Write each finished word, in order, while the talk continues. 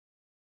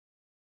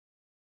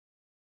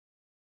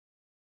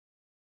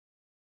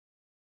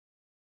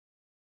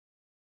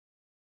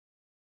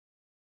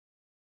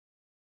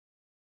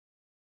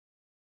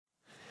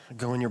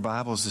Go in your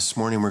Bibles this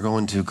morning. We're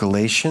going to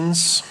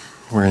Galatians.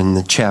 We're in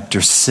the chapter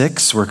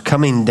 6. We're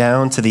coming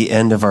down to the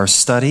end of our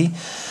study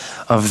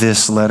of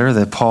this letter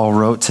that Paul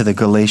wrote to the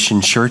Galatian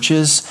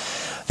churches.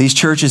 These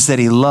churches that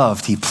he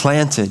loved, he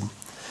planted.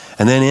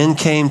 And then in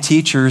came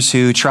teachers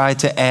who tried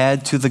to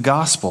add to the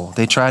gospel.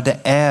 They tried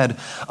to add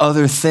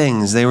other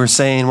things. They were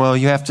saying, well,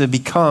 you have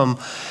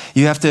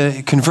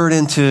to convert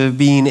into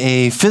being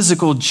a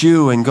physical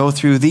Jew and go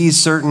through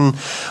these certain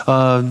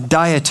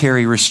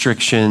dietary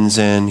restrictions.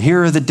 And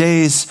here are the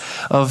days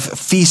of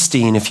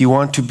feasting if you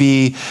want to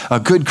be a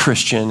good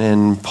Christian.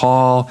 And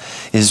Paul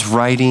is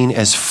writing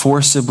as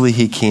forcibly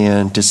he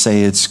can to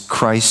say it's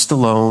Christ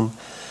alone.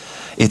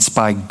 It's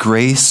by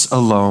grace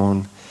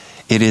alone.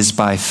 It is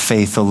by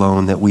faith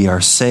alone that we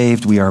are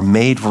saved. We are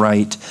made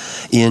right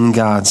in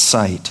God's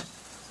sight.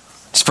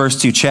 His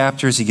first two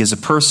chapters, he gives a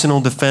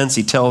personal defense.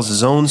 He tells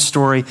his own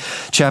story.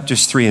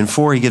 Chapters 3 and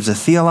 4, he gives a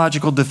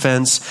theological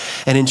defense.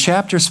 And in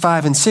chapters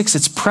 5 and 6,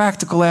 it's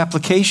practical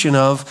application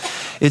of,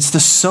 it's the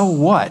so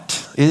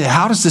what?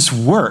 How does this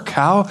work?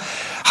 How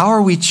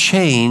are we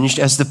changed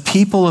as the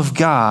people of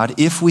God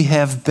if we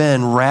have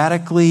been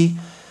radically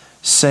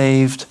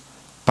saved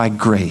by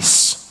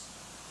grace?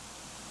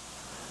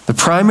 The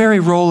primary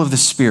role of the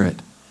Spirit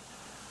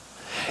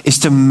is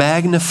to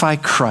magnify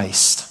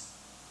Christ.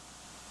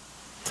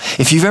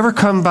 If you've ever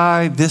come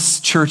by this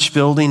church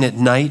building at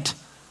night,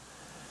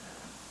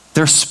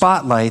 there are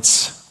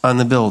spotlights on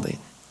the building.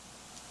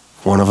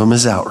 One of them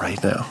is out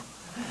right now.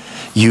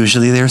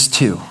 Usually there's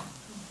two.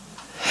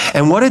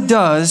 And what it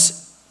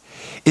does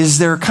is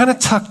they're kind of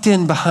tucked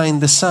in behind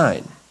the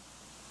sign.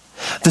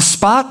 The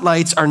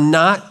spotlights are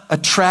not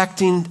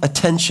attracting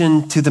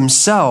attention to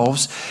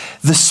themselves.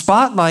 The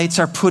spotlights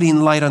are putting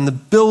light on the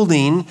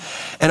building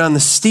and on the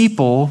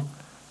steeple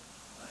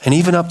and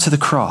even up to the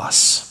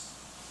cross.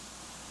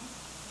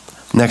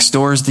 Next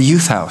door is the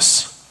youth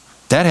house.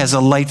 That has a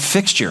light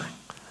fixture.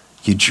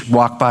 You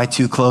walk by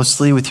too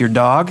closely with your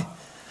dog,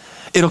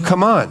 it'll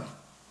come on.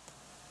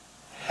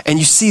 And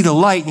you see the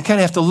light, and you kind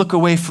of have to look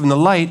away from the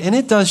light, and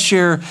it does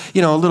share,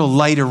 a little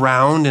light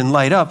around and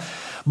light up.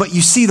 But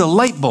you see the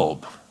light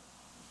bulb.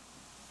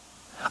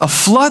 A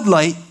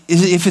floodlight,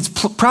 if it's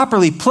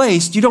properly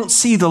placed, you don't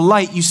see the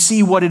light, you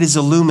see what it is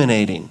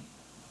illuminating.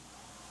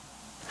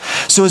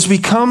 So as we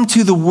come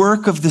to the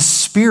work of the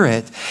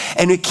Spirit,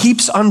 and it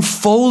keeps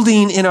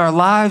unfolding in our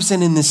lives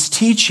and in this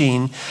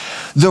teaching,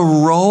 the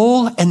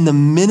role and the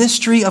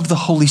ministry of the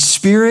Holy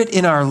Spirit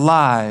in our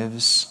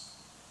lives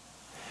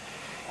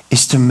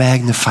is to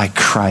magnify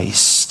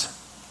Christ.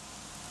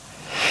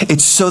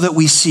 It's so that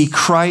we see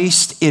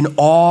Christ in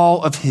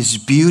all of his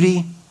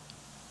beauty,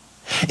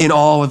 in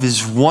all of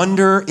his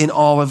wonder, in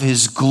all of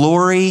his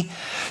glory,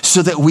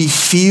 so that we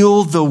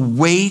feel the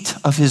weight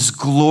of his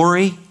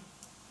glory.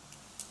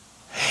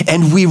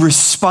 And we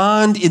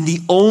respond in the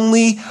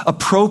only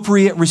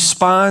appropriate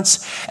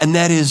response, and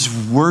that is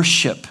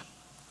worship.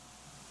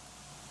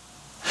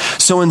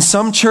 So in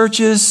some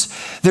churches,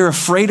 they're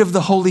afraid of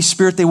the Holy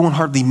Spirit. They won't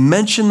hardly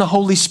mention the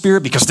Holy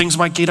Spirit because things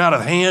might get out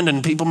of hand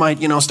and people might,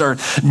 start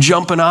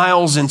jumping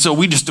aisles. And so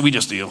we just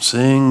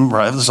sing,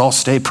 right? Let's all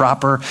stay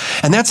proper.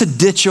 And that's a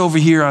ditch over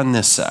here on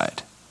this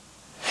side.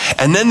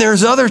 And then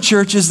there's other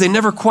churches, they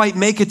never quite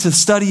make it to the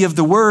study of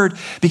the word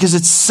because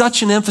it's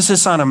such an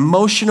emphasis on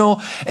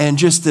emotional and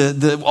just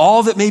the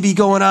all that may be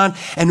going on.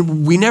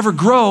 And we never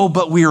grow,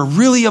 but we are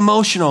really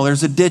emotional.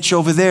 There's a ditch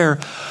over there.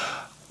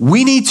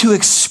 We need to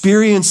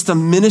experience the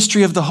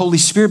ministry of the Holy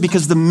Spirit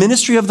because the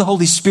ministry of the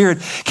Holy Spirit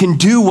can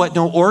do what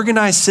no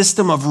organized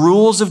system of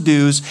rules of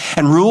do's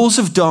and rules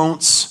of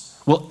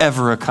don'ts will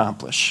ever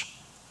accomplish.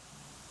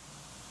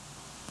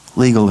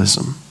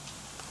 Legalism.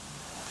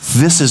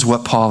 This is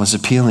what Paul is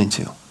appealing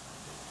to.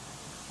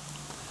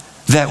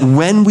 That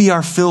when we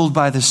are filled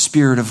by the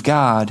Spirit of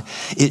God,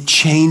 it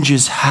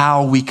changes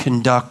how we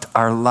conduct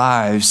our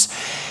lives,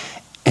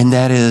 and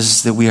that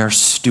is that we are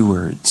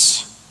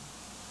stewards.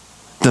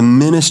 The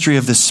ministry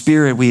of the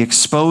Spirit, we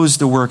expose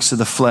the works of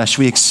the flesh.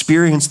 We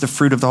experience the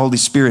fruit of the Holy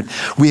Spirit.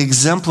 We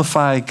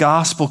exemplify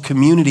gospel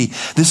community.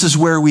 This is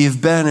where we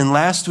have been. In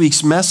last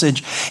week's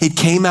message, it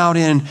came out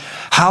in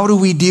how do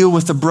we deal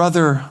with a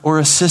brother or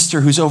a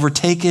sister who's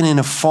overtaken in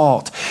a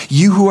fault?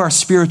 You who are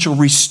spiritual,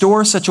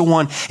 restore such a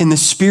one in the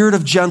spirit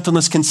of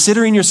gentleness,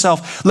 considering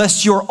yourself,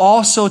 lest you're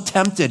also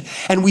tempted.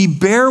 And we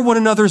bear one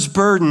another's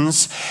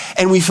burdens,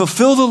 and we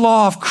fulfill the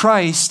law of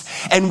Christ,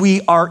 and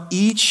we are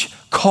each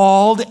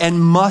called and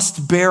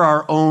must bear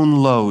our own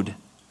load.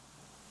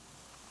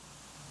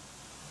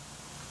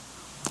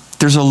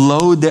 There's a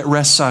load that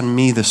rests on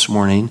me this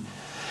morning,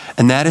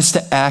 and that is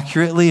to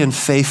accurately and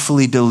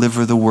faithfully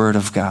deliver the word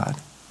of God.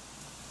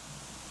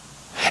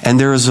 And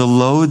there is a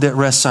load that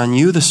rests on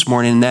you this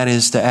morning, and that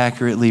is to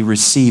accurately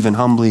receive and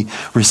humbly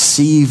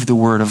receive the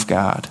word of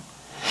God.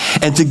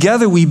 And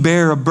together we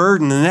bear a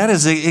burden, and that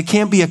is, it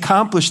can't be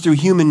accomplished through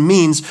human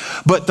means,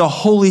 but the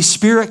Holy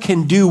Spirit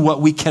can do what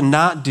we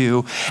cannot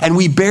do. And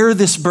we bear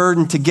this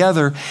burden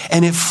together,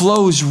 and it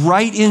flows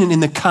right in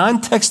the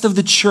context of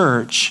the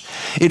church.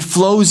 It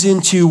flows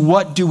into,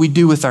 what do we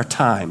do with our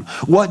time?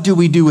 What do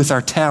we do with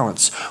our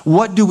talents?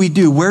 What do we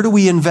do? Where do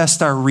we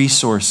invest our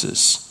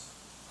resources?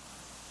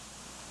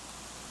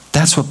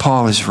 That's what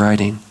Paul is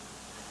writing.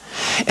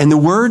 And the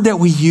word that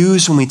we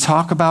use when we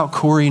talk about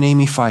Corey and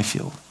Amy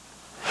Fifield,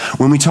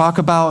 when we talk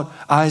about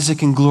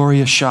Isaac and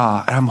Gloria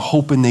Shaw, and I'm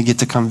hoping they get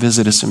to come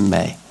visit us in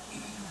May.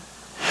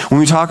 When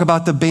we talk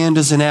about the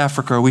bandas in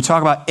Africa, or we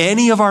talk about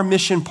any of our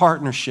mission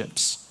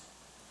partnerships,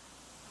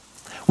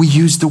 we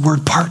use the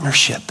word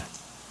partnership.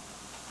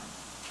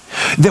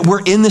 That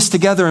we're in this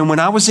together. And when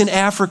I was in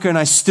Africa and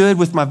I stood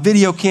with my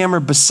video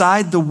camera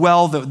beside the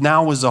well that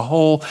now was a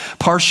hole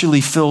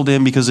partially filled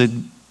in because it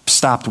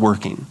stopped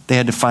working. They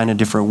had to find a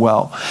different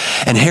well.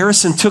 And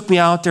Harrison took me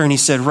out there and he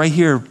said, right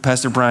here,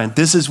 Pastor Brian,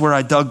 this is where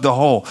I dug the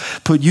hole.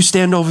 You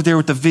stand over there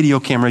with the video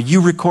camera,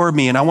 you record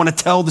me, and I want to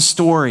tell the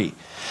story.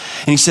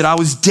 And he said, I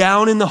was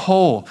down in the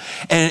hole.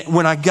 And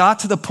when I got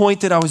to the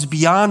point that I was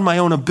beyond my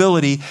own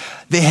ability,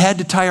 they had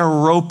to tie a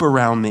rope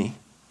around me.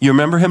 You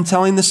remember him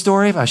telling the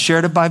story? I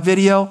shared it by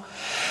video.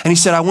 And he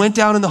said, I went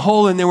down in the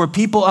hole and there were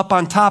people up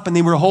on top and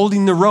they were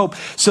holding the rope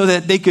so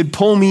that they could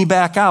pull me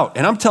back out.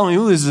 And I'm telling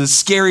you, it was a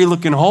scary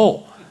looking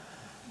hole.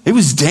 It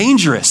was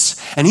dangerous.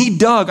 And he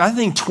dug, I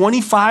think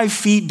 25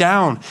 feet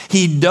down,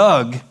 he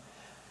dug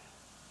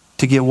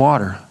to get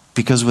water,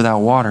 because without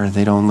water,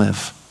 they don't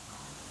live.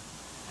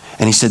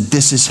 And he said,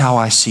 this is how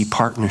I see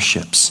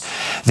partnerships,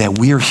 that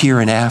we're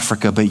here in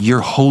Africa, but you're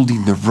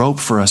holding the rope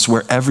for us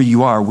wherever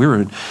you are.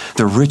 We're in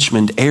the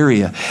Richmond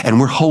area, and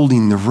we're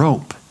holding the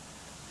rope.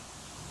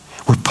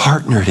 We're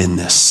partnered in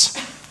this.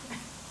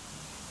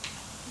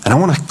 And I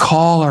want to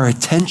call our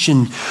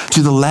attention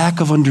to the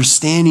lack of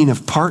understanding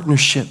of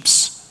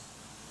partnerships.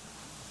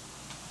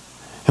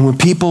 And when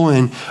people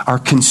are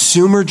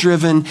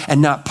consumer-driven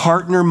and not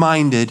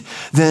partner-minded,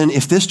 then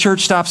if this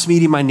church stops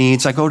meeting my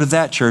needs, I go to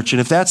that church. And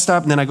if that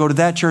stops, then I go to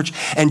that church.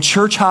 And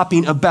church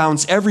hopping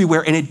abounds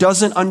everywhere, and it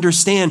doesn't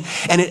understand.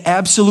 And it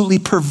absolutely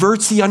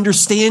perverts the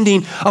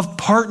understanding of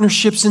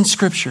partnerships in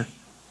Scripture.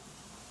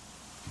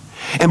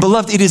 And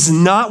beloved, it is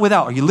not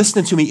without, are you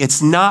listening to me?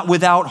 It's not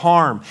without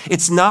harm.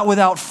 It's not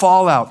without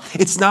fallout.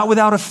 It's not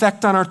without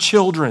effect on our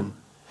children.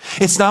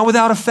 It's not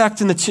without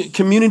effect in the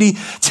community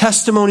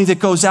testimony that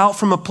goes out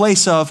from a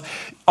place of,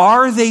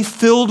 are they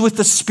filled with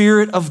the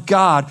Spirit of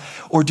God,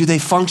 or do they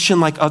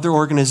function like other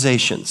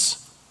organizations?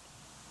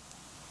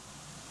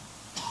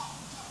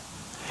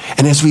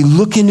 And as we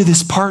look into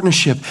this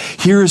partnership,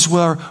 here is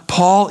where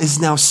Paul is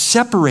now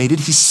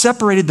separated. He's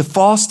separated the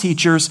false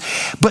teachers,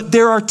 but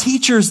there are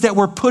teachers that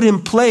were put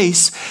in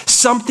place.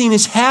 Something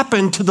has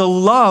happened to the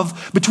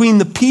love between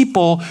the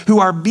people who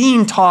are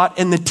being taught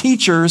and the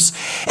teachers,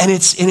 and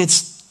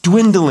it's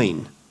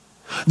dwindling.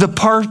 The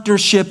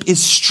partnership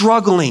is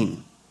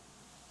struggling.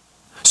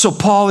 So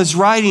Paul is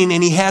writing,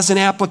 and he has an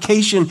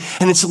application,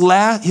 and it's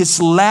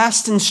his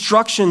last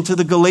instruction to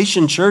the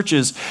Galatian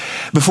churches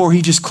before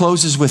he just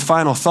closes with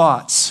final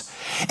thoughts.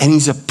 And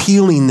he's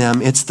appealing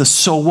them. It's the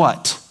so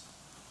what.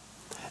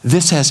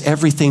 This has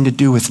everything to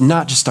do with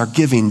not just our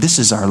giving, this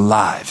is our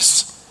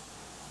lives.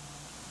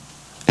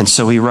 And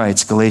so he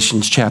writes,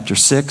 Galatians chapter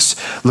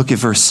 6, look at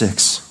verse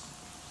 6.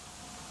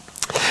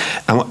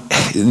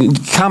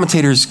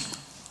 Commentators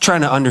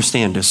trying to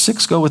understand, does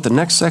 6 go with the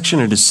next section,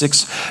 or does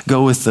 6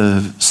 go with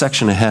the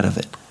section ahead of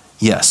it?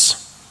 Yes.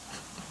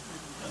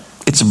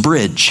 It's a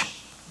bridge.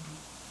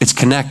 It's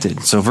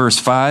connected. So verse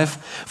 5,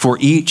 for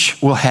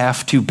each will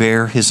have to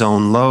bear his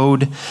own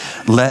load.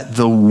 Let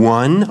the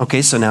one,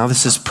 okay, so now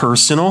this is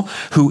personal,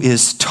 who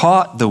is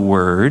taught the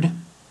word,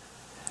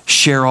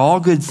 share all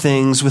good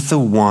things with the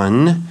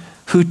one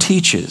who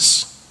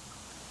teaches.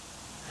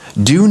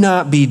 Do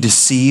not be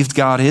deceived,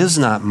 God is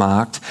not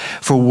mocked,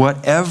 for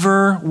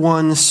whatever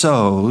one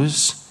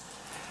sows,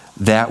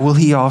 that will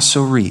he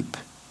also reap.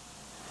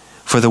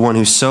 For the one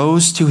who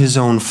sows to his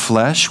own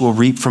flesh will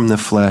reap from the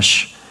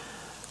flesh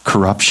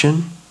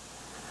corruption,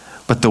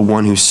 but the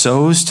one who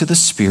sows to the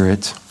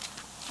Spirit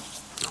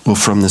will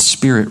from the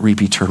Spirit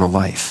reap eternal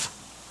life.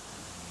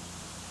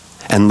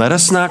 And let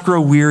us not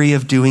grow weary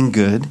of doing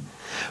good,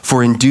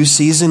 for in due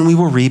season we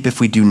will reap if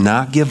we do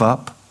not give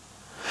up.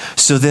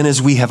 So then,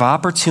 as we have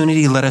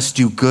opportunity, let us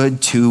do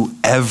good to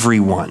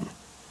everyone,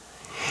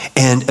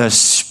 and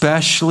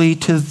especially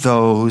to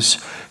those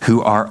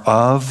who are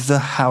of the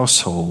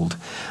household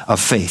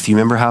of faith. You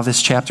remember how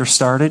this chapter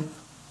started?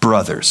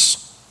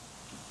 Brothers,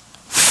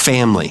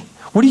 family.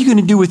 What are you going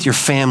to do with your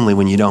family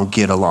when you don't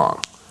get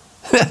along?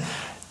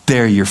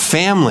 They're your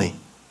family.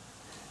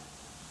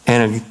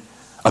 And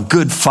a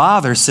good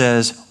father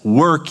says,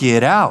 work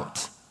it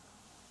out,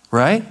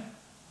 right?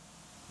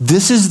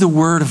 This is the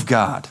word of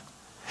God.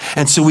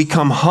 And so we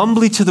come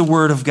humbly to the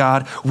word of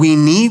God. We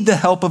need the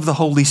help of the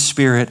Holy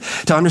Spirit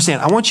to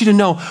understand. I want you to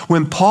know,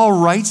 when Paul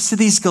writes to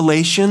these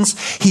Galatians,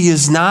 he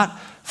is not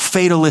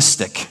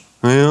fatalistic.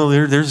 Well,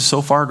 they're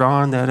so far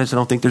gone that I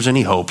don't think there's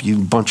any hope, you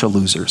bunch of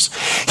losers.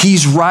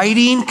 He's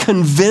writing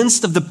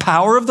convinced of the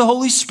power of the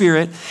Holy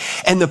Spirit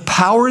and the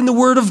power in the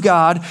Word of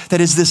God,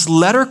 that as this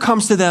letter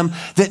comes to them,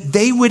 that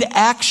they would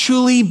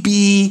actually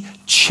be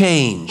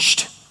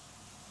changed.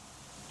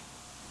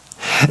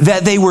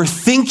 That they were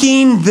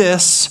thinking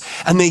this,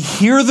 and they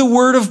hear the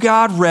Word of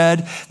God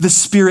read, the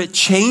Spirit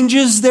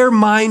changes their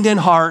mind and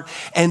heart,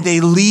 and they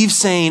leave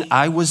saying,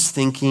 I was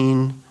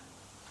thinking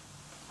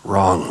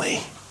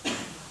wrongly.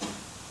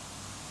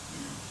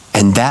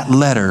 And that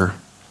letter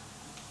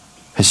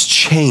has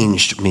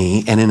changed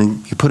me, and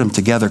then you put them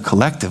together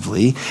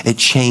collectively, it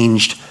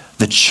changed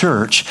the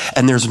church,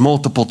 and there's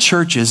multiple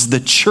churches. The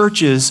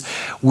churches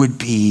would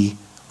be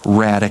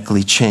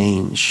radically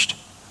changed.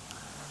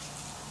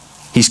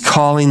 He's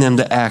calling them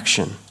to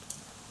action.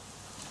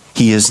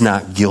 He is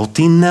not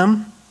guilting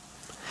them.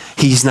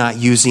 He's not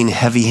using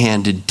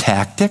heavy-handed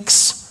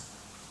tactics.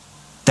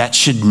 That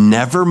should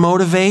never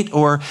motivate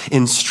or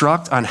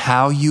instruct on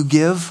how you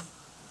give.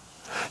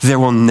 There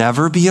will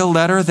never be a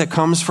letter that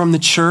comes from the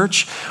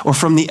church or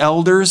from the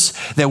elders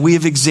that we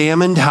have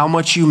examined how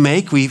much you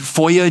make. We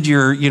FOIA'd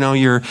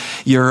your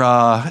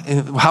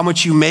how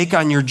much you make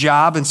on your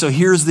job, and so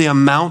here's the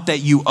amount that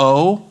you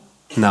owe.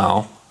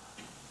 No.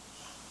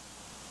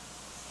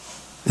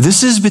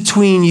 This is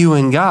between you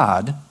and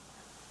God,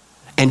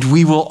 and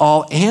we will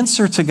all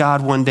answer to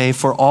God one day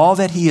for all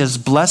that He has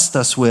blessed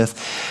us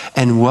with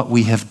and what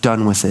we have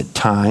done with it: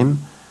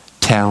 time,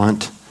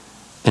 talent,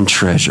 and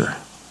treasure.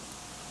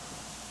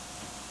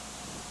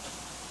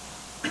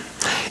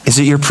 Is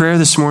it your prayer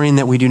this morning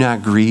that we do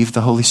not grieve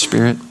the Holy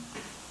Spirit?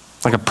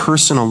 Like a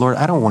personal, Lord,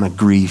 I don't want to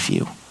grieve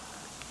you.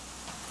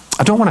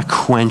 I don't want to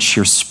quench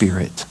your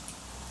Spirit.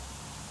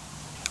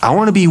 I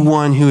want to be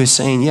one who is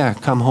saying, yeah,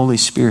 come Holy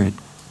Spirit.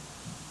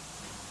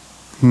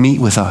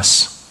 Meet with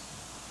us.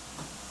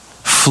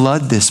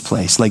 Flood this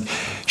place. Like,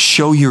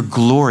 show your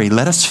glory.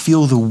 Let us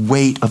feel the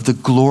weight of the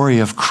glory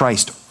of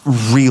Christ.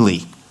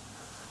 Really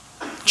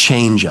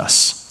change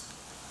us.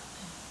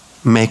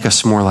 Make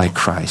us more like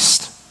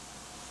Christ.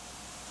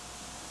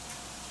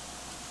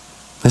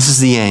 This is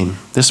the aim.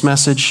 This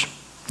message,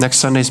 next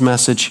Sunday's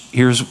message,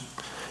 here's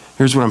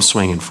what I'm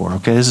swinging for,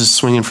 okay? This is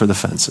swinging for the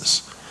fences.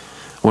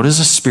 What does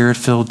a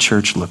Spirit-filled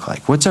church look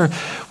like? What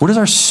does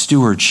our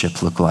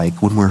stewardship look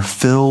like when we're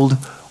filled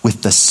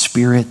with the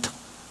Spirit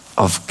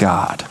of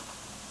God?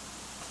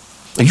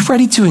 Are you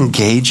ready to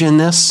engage in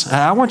this?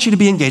 I want you to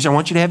be engaged. I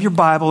want you to have your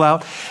Bible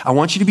out. I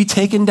want you to be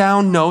taking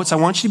down notes. I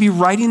want you to be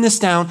writing this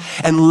down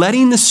and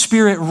letting the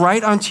Spirit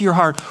write onto your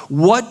heart.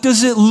 What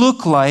does it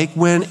look like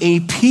when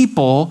a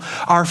people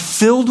are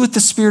filled with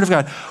the Spirit of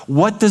God?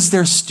 What does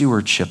their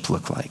stewardship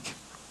look like?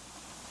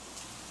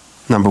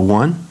 Number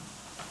one,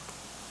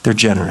 they're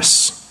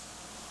generous.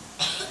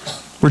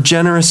 We're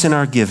generous in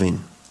our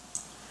giving.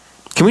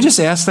 Can we just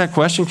ask that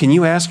question? Can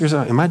you ask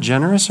yourself, am I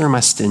generous or am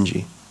I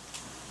stingy?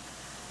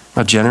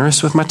 Am I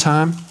generous with my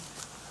time?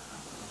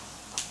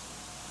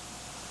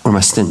 Or am I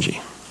stingy?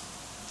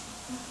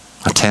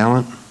 My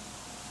talent?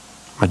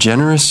 Am I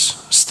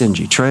generous?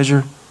 Stingy?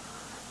 Treasure?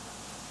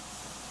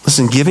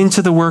 Listen, giving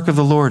to the work of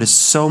the Lord is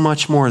so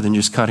much more than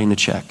just cutting a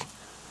check.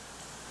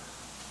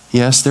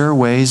 Yes, there are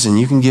ways, and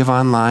you can give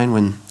online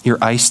when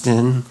you're iced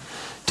in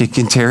to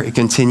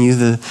continue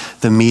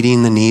the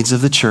meeting the needs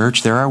of the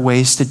church. There are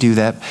ways to do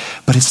that,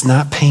 but it's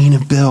not paying a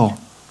bill.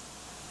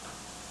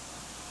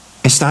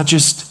 It's not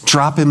just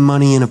dropping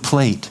money in a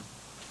plate.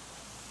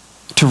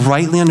 To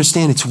rightly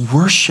understand, it's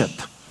worship.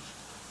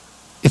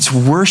 It's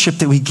worship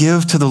that we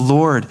give to the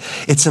Lord.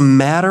 It's a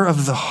matter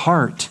of the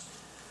heart.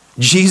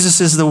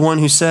 Jesus is the one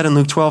who said in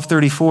Luke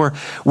 12:34,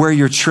 where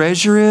your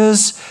treasure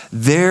is,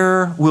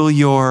 there will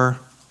your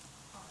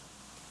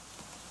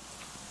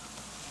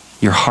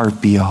heart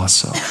be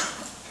also.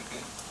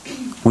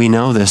 We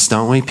know this,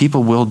 don't we?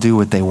 People will do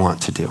what they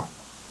want to do.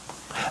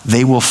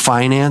 They will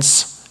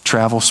finance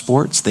travel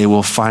sports. They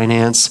will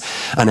finance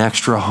an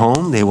extra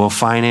home. They will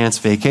finance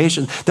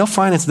vacation.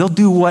 They'll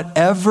do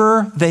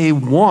whatever they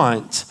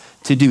want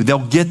to do. They'll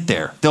get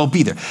there. They'll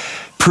be there.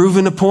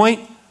 Proving a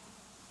point?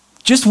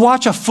 Just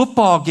watch a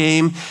football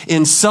game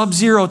in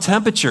sub-zero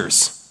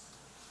temperatures.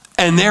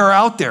 And they're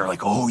out there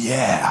like, oh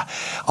yeah,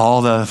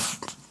 all the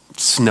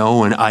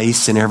snow and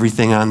ice and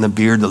everything on the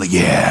beard. They're like,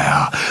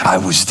 yeah,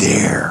 I was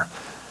there.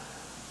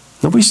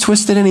 Nobody's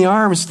twisted any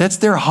arms. That's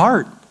their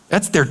heart.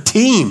 That's their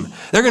team.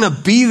 They're going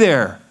to be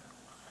there.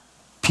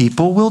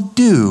 People will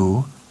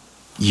do,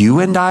 you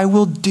and I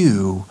will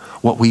do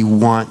what we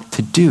want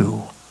to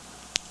do.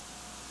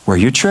 Where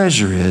your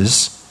treasure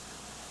is,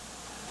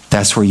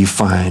 that's where you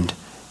find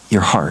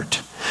your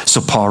heart.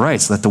 So Paul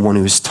writes, let the one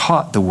who is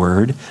taught the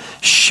word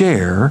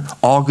share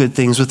all good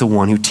things with the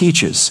one who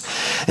teaches.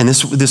 And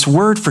this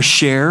word for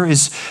share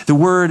is the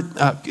word,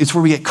 it's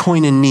where we get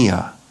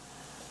koinonia.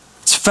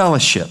 It's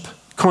fellowship.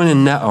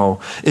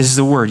 Koinoneo is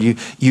the word.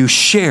 You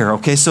share,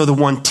 okay? So the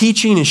one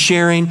teaching is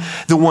sharing.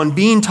 The one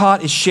being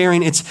taught is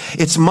sharing.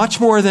 It's much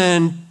more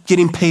than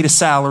getting paid a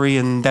salary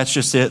and that's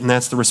just it and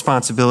that's the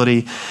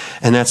responsibility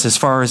and that's as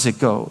far as it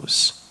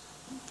goes.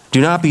 Do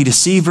not be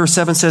deceived. Verse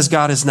 7 says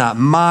God is not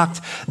mocked.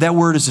 That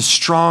word is a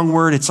strong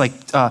word. It's like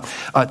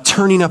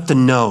turning up the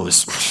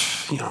nose.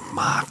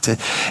 Mocked.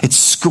 It's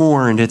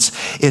scorned. It's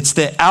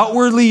that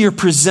outwardly you're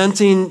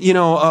presenting,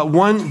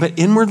 one, but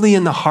inwardly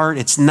in the heart,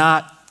 it's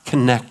not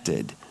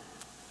connected.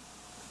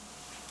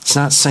 It's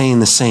not saying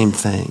the same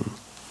thing.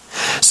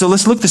 So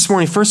let's look this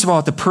morning, first of all,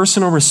 at the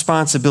personal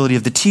responsibility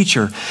of the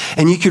teacher.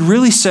 And you could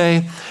really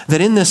say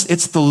that in this,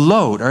 it's the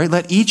load, all right?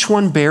 Let each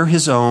one bear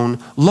his own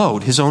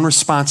load, his own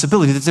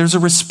responsibility. That there's a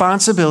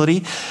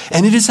responsibility,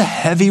 and it is a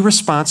heavy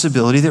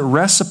responsibility that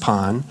rests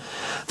upon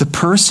the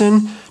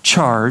person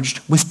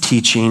charged with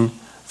teaching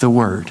the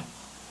word.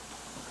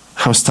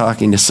 I was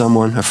talking to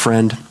someone, a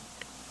friend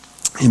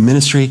in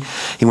ministry.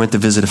 He went to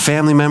visit a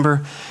family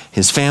member.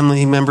 His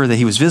family member that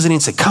he was visiting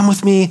said, come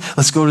with me.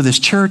 Let's go to this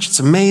church. It's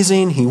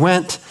amazing. He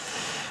went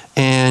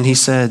and he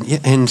said, yeah,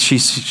 and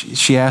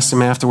she asked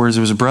him afterwards,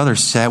 there was a brother,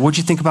 she said, what'd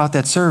you think about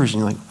that service?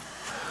 And you're like,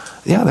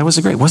 yeah, that was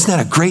wasn't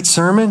that a great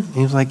sermon? And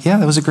he was like, yeah,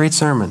 that was a great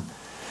sermon.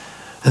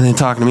 And then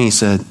talking to me, he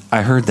said,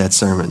 I heard that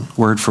sermon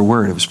word for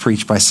word. It was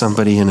preached by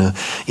somebody in a,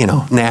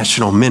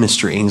 national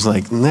ministry. And he's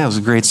like, that was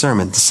a great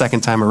sermon. The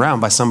second time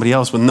around by somebody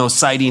else with no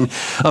citing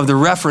of the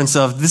reference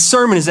of this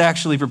sermon is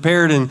actually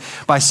prepared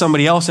by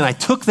somebody else. And I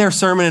took their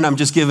sermon and I'm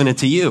just giving it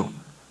to you.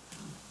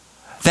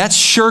 That's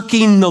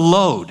shirking the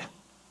load.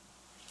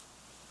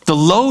 The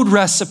load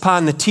rests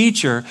upon the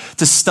teacher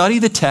to study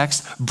the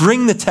text,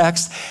 bring the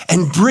text,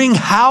 and bring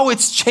how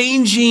it's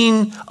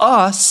changing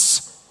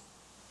us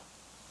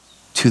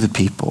to the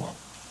people.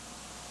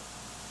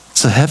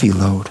 It's a heavy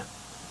load.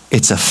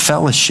 It's a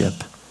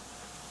fellowship.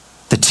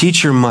 The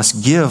teacher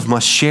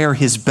must share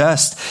his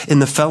best in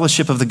the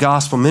fellowship of the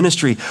gospel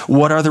ministry.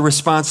 What are the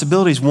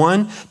responsibilities?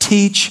 1,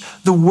 teach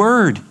the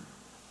word.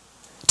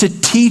 To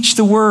teach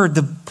the word.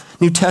 The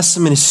New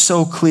Testament is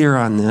so clear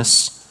on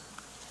this.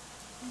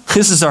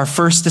 This is our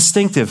first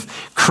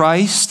distinctive.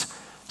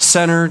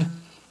 Christ-centered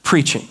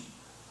preaching.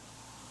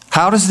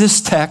 How does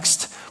this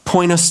text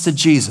point us to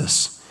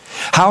Jesus?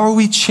 How are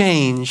we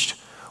changed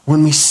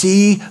when we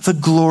see the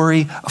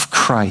glory of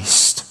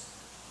Christ?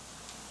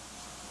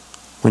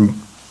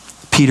 When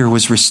Peter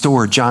was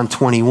restored, John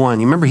 21,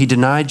 you remember he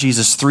denied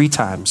Jesus 3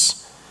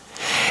 times.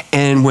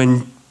 And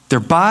when they're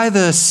by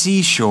the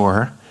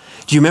seashore,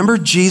 do you remember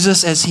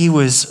Jesus as he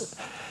was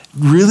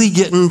really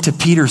getting to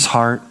Peter's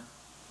heart?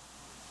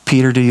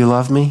 Peter, do you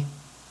love me?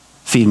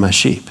 Feed my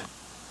sheep.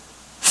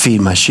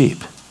 Feed my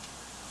sheep.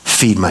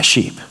 Feed my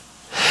sheep.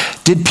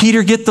 Did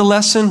Peter get the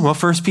lesson? Well,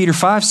 1 Peter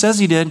 5 says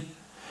he did.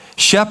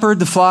 Shepherd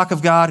the flock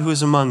of God who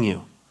is among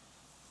you,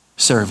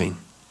 serving.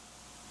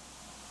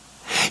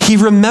 He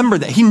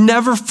remembered that. He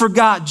never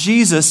forgot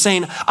Jesus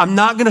saying, I'm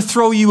not going to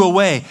throw you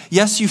away.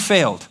 Yes, you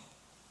failed.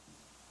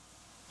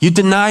 You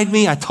denied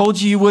me. I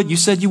told you you would. You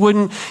said you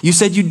wouldn't. You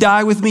said you'd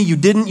die with me. You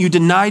didn't. You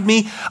denied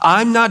me.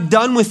 I'm not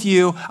done with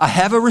you. I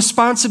have a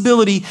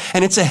responsibility,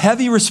 and it's a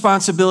heavy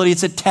responsibility.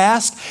 It's a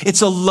task.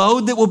 It's a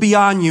load that will be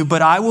on you,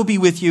 but I will be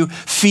with you.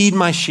 Feed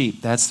my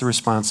sheep. That's the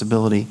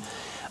responsibility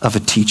of a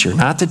teacher.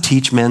 Not to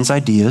teach men's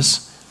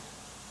ideas.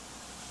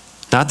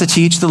 Not to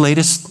teach the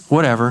latest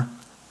whatever.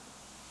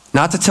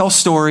 Not to tell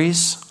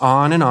stories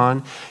on and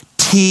on.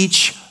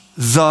 Teach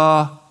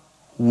the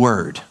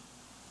word.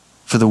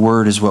 For the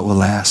word is what will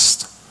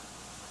last.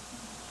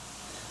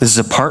 This is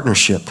a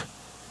partnership.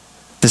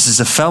 This is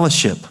a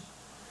fellowship.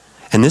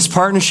 And this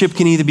partnership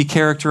can either be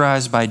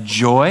characterized by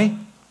joy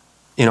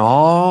in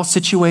all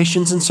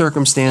situations and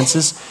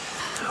circumstances,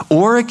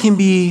 or it can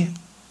be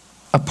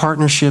a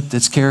partnership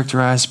that's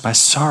characterized by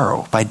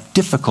sorrow, by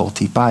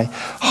difficulty, by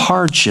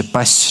hardship,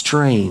 by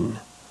strain.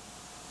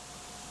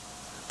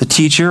 The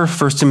teacher,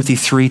 1 Timothy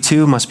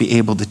 3:2, must be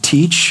able to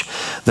teach.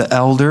 The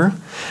elder,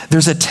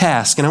 there's a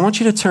task. And I want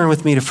you to turn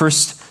with me to 1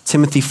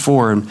 Timothy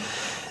 4. And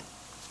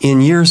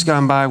in years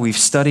gone by, we've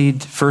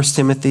studied 1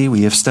 Timothy.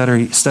 We have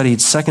studied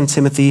 2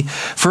 Timothy.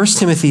 1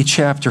 Timothy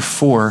chapter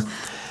 4.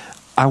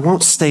 I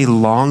won't stay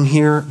long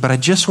here, but I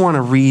just want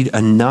to read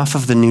enough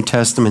of the New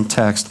Testament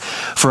text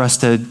for us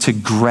to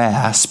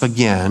grasp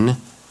again.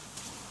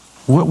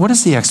 What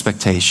is the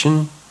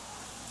expectation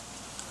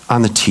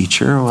on the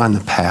teacher, on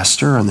the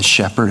pastor, on the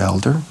shepherd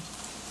elder?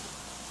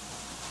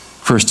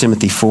 1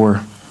 Timothy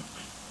 4,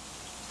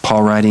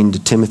 Paul writing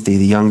to Timothy,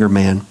 the younger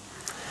man,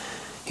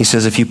 he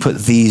says, if you put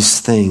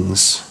these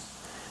things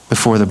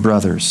before the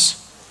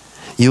brothers,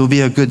 you will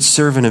be a good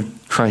servant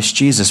of Christ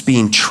Jesus,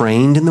 being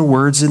trained in the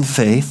words of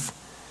faith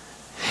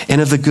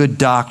and of the good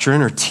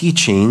doctrine or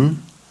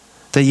teaching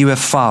that you have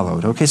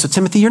followed. Okay, so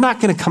Timothy, you're not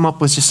going to come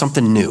up with just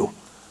something new.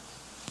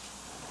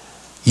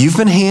 You've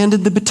been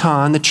handed the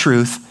baton, the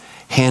truth,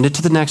 hand it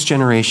to the next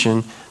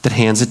generation that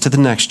hands it to the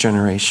next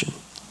generation.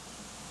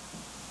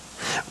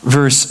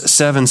 Verse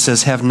 7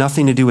 says, have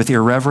nothing to do with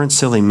irreverent,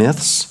 silly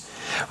myths.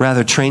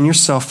 Rather, train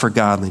yourself for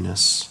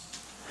godliness.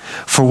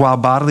 For while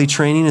bodily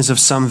training is of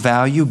some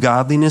value,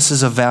 godliness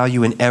is of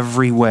value in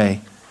every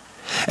way,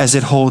 as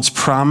it holds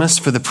promise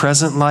for the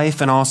present life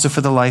and also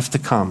for the life to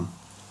come.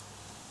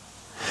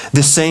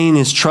 This saying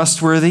is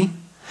trustworthy.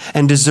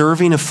 and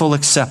deserving of full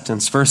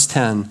acceptance. Verse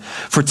 10,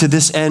 for to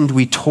this end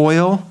we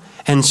toil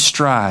and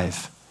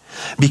strive,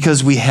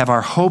 because we have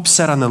our hope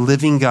set on the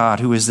living God,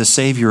 who is the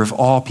Savior of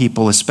all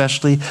people,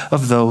 especially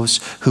of those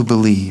who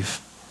believe.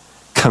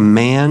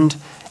 Command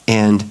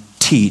and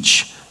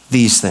teach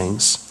these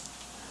things.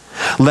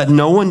 Let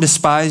no one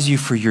despise you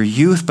for your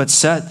youth, but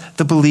set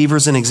the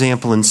believers an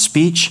example in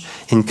speech,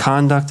 in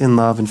conduct, in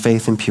love, in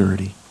faith, and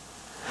purity.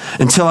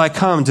 Until I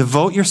come,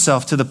 devote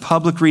yourself to the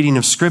public reading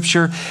of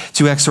Scripture,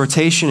 to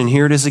exhortation, and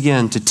here it is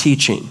again, to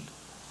teaching.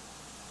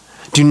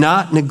 Do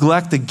not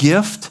neglect the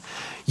gift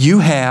you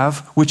have,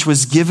 which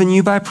was given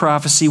you by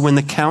prophecy when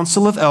the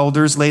council of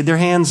elders laid their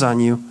hands on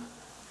you.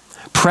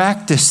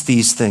 Practice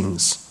these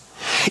things.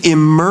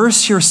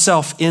 Immerse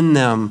yourself in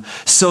them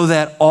so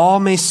that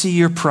all may see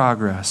your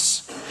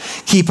progress.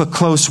 Keep a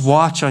close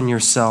watch on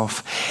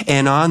yourself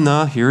and on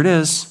the, here it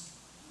is,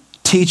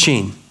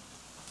 teaching.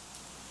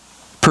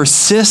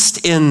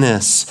 Persist in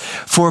this,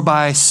 for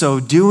by so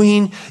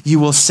doing, you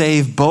will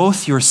save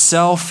both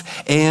yourself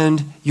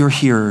and your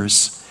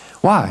hearers.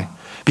 Why?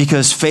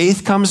 Because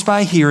faith comes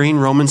by hearing,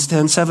 Romans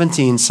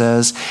 10:17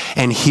 says,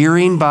 and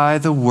hearing by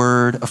the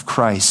word of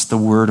Christ, the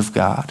word of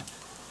God.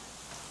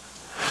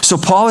 So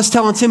Paul is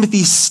telling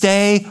Timothy,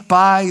 stay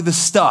by the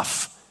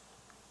stuff.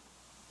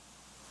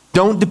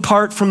 Don't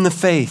depart from the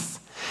faith.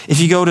 If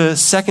you go to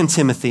 2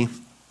 Timothy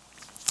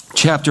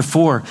chapter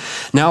 4,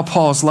 now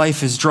Paul's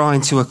life is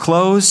drawing to a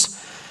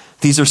close.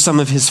 These are some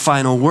of his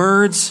final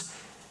words.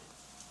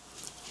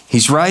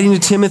 He's writing to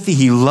Timothy.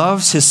 He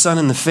loves his son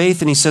in the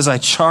faith, and he says, I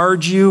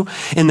charge you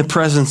in the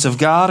presence of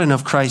God and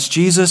of Christ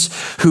Jesus,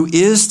 who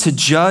is to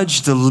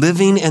judge the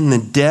living and the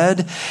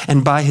dead,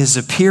 and by his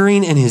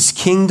appearing in his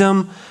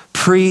kingdom,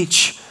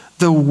 preach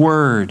the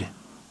word.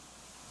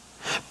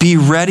 Be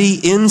ready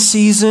in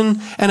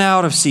season and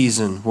out of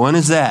season. When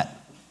is that?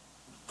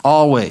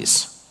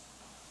 Always.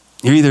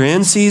 You're either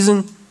in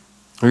season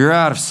or you're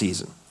out of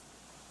season.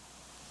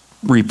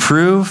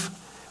 Reprove,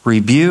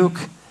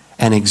 rebuke,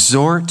 and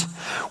exhort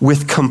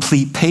with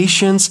complete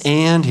patience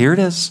and, here it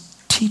is,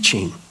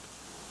 teaching.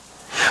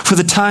 For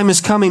the time is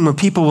coming when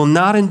people will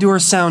not endure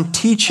sound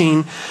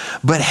teaching,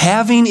 but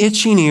having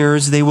itching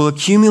ears, they will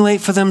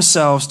accumulate for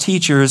themselves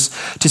teachers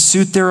to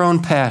suit their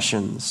own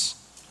passions,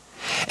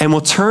 and will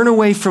turn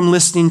away from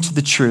listening to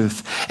the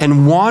truth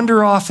and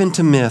wander off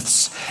into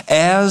myths.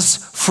 As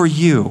for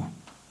you,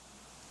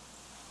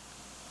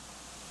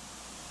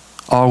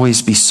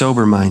 always be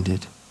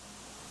sober-minded,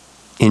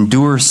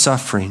 endure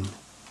suffering,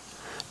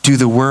 do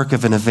the work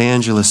of an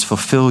evangelist,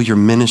 fulfill your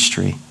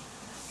ministry.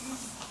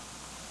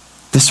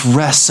 This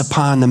rests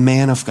upon the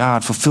man of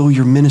God. Fulfill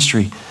your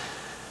ministry.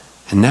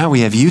 And now we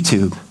have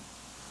YouTube.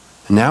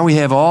 And now we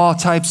have all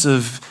types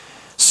of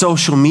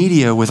social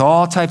media with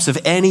all types of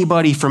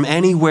anybody from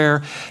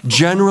anywhere,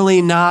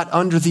 generally not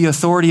under the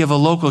authority of a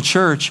local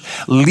church,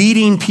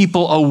 leading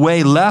people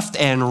away left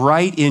and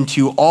right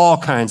into all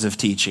kinds of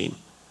teaching.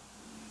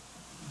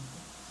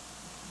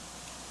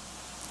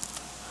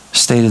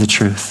 Stay to the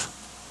truth.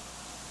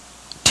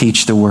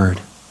 Teach the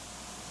word.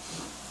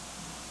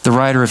 The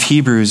writer of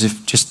Hebrews,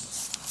 if just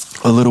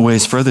a little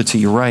ways further to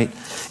your right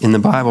in the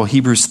Bible,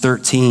 Hebrews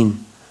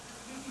 13.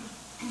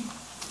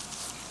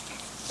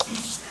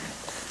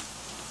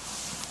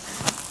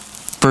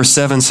 Verse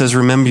 7 says,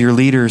 remember your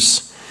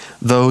leaders,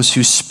 those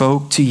who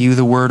spoke to you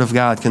the word of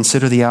God.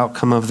 Consider the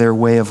outcome of their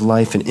way of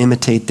life and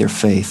imitate their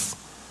faith.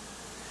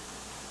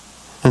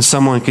 And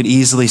someone could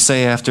easily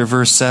say after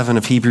verse 7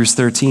 of Hebrews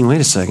 13,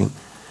 wait a second.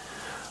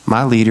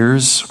 My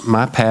leaders,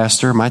 my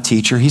pastor, my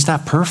teacher, he's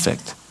not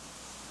perfect.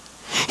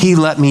 He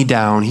let me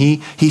down. He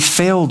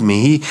failed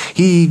me.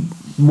 He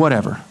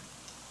whatever.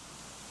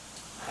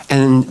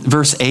 And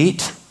verse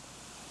 8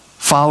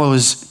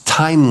 follows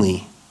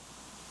timely.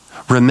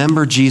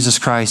 Remember Jesus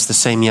Christ, the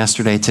same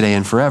yesterday, today,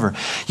 and forever.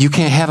 You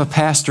can't have a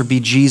pastor be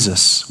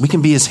Jesus. We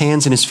can be his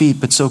hands and his feet,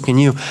 but so can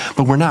you.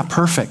 But we're not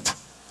perfect.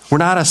 We're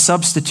not a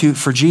substitute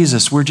for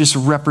Jesus. We're just a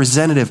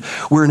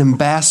representative. We're an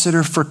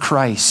ambassador for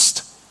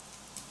Christ.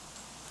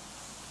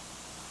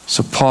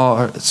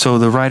 So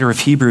the writer of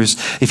Hebrews,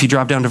 if you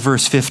drop down to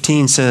verse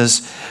 15, says,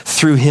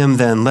 through him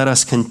then let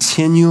us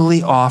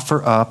continually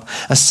offer up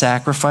a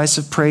sacrifice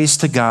of praise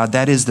to God.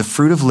 That is the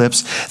fruit of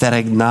lips that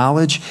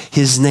acknowledge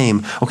his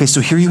name. Okay,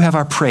 so here you have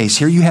our praise.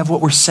 Here you have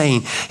what we're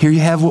saying. Here you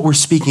have what we're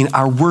speaking,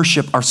 our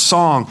worship, our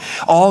song,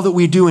 all that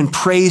we do in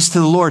praise to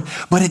the Lord.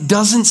 But it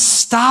doesn't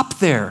stop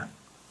there.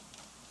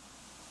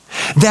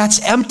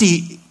 That's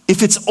empty.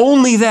 If it's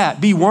only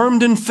that, be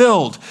warmed and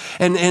filled,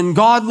 and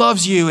God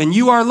loves you and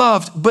you are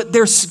loved, but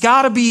there's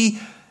got to be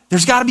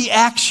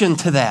action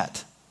to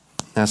that.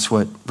 That's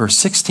what verse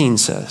 16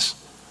 says.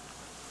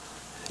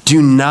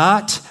 Do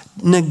not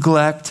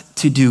neglect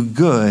to do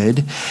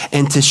good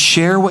and to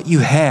share what you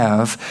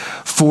have,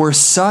 for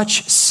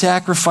such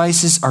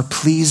sacrifices are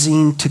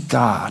pleasing to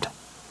God.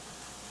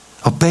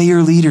 Obey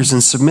your leaders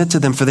and submit to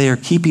them, for they are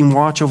keeping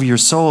watch over your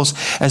souls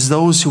as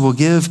those who will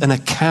give an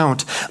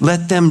account.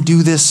 Let them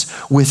do this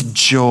with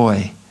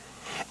joy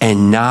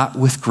and not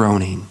with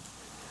groaning,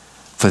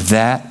 for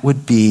that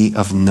would be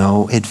of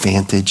no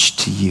advantage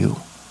to you.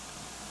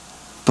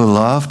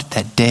 Beloved,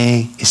 that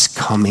day is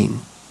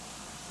coming.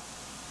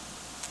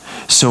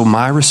 So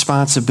my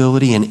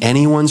responsibility and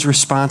anyone's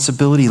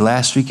responsibility,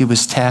 last week it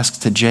was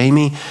tasked to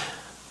Jamie.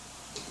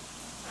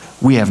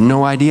 We have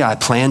no idea. I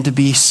plan to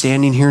be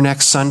standing here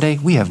next Sunday.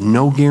 We have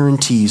no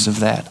guarantees of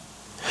that.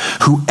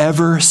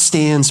 Whoever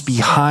stands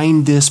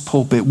behind this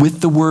pulpit with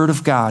the Word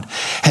of God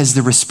has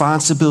the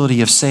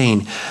responsibility of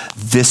saying,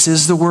 this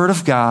is the Word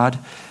of God.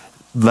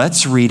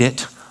 Let's read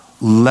it.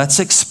 Let's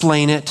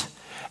explain it.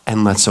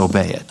 And let's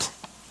obey it.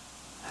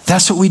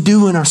 That's what we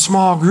do in our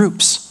small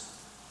groups.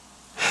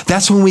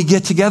 That's when we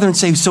get together and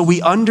say, so we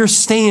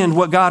understand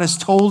what God has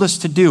told us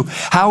to do,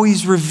 how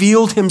he's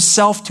revealed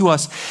himself to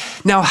us.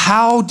 Now,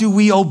 how do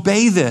we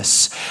obey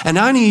this? And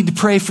I need to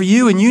pray for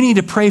you and you need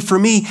to pray for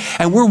me.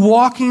 And we're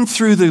walking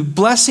through the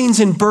blessings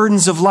and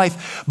burdens of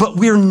life, but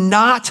we're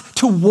not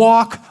to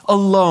walk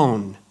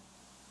alone.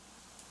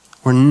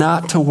 We're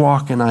not to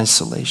walk in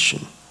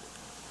isolation.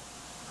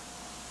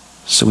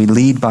 So we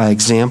lead by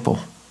example.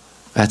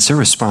 That's a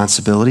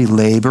responsibility.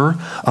 Labor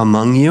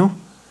among you.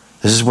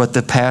 This is what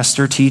the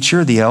pastor,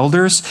 teacher, the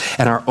elders,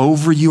 and are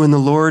over you in the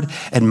Lord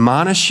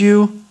admonish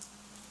you.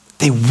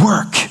 They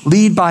work.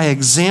 Lead by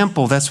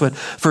example. That's what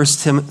 1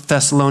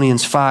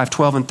 Thessalonians 5,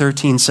 12 and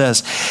 13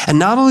 says. And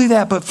not only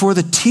that, but for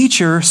the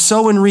teacher,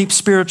 sow and reap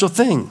spiritual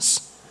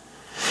things.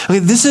 Okay,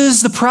 this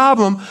is the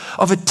problem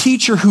of a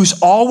teacher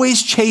who's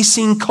always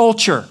chasing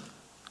culture.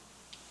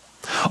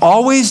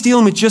 Always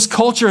dealing with just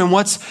culture and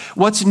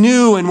what's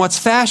new and what's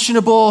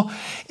fashionable.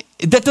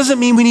 That doesn't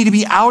mean we need to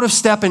be out of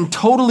step and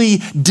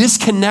totally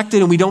disconnected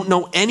and we don't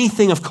know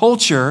anything of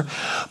culture,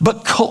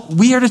 but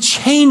we are to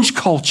change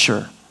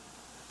culture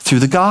through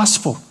the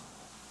gospel.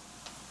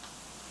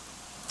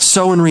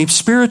 Sow and reap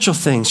spiritual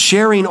things,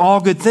 sharing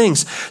all good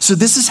things. So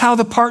this is how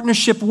the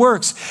partnership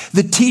works.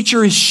 The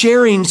teacher is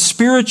sharing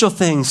spiritual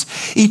things,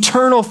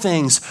 eternal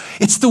things.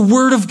 It's the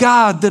word of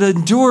God that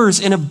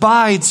endures and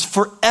abides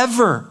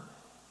forever.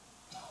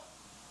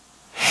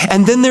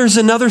 And then there's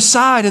another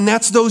side, and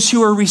that's those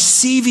who are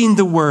receiving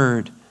the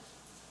word.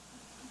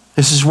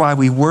 This is why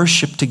we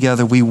worship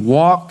together, we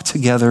walk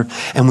together,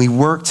 and we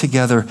work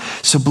together.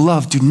 So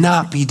beloved, do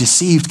not be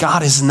deceived.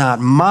 God is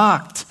not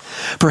mocked.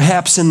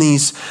 Perhaps in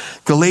these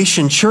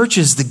Galatian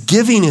churches, the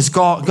giving has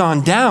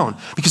gone down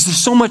because there's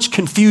so much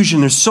confusion,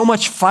 there's so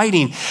much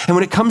fighting. And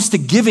when it comes to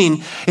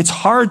giving, it's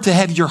hard to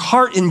have your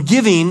heart in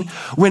giving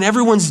when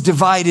everyone's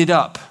divided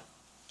up.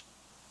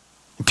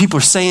 People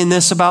are saying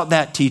this about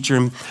that teacher,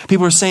 and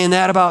people are saying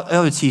that about the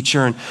other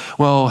teacher, and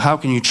well, how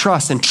can you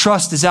trust? And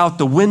trust is out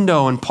the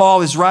window, and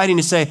Paul is writing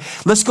to say,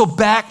 let's go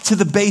back to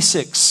the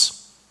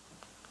basics.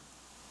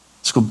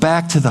 Let's go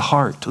back to the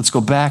heart. Let's go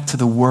back to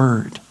the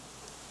word.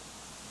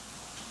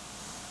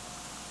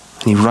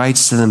 And he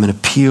writes to them and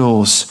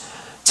appeals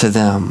to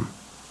them.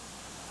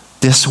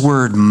 This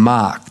word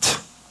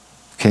mocked.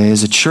 Okay,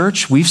 as a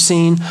church, we've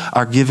seen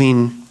our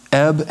giving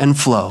ebb and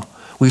flow.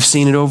 We've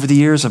seen it over the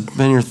years. I've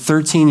been here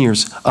 13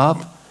 years,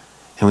 up,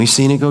 and we've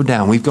seen it go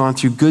down. We've gone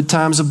through good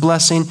times of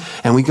blessing,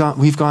 and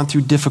we've gone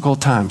through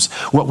difficult times.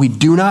 What we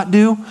do not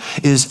do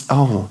is,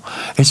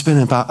 it's been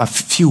about a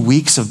few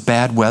weeks of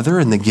bad weather,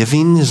 and the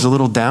giving is a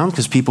little down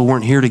because people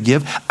weren't here to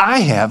give. I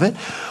have it.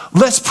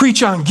 Let's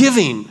preach on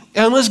giving,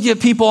 and let's get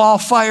people all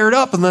fired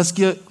up, and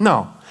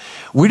no.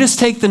 We just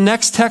take the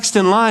next text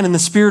in line, and the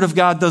Spirit of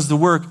God does the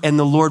work, and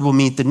the Lord will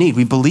meet the need.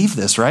 We believe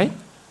this, right?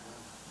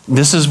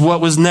 This is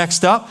what was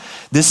next up.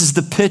 This is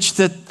the pitch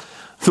that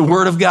the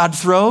Word of God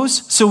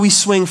throws. So we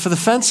swing for the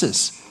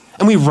fences.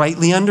 And we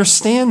rightly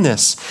understand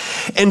this.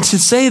 And to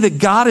say that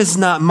God is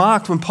not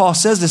mocked, when Paul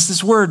says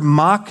this word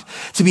mock,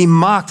 to be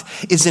mocked,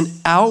 is an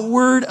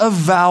outward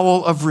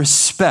avowal of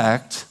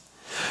respect,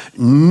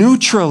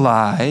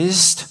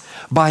 neutralized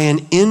by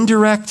an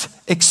indirect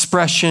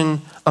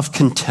expression of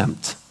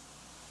contempt.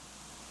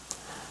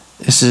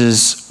 This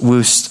is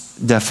Wust's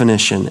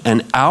definition.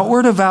 An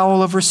outward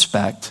avowal of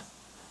respect,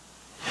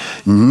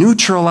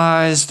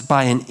 neutralized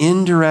by an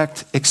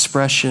indirect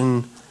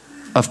expression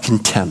of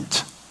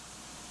contempt.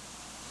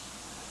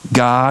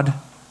 God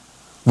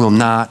will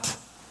not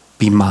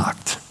be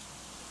mocked.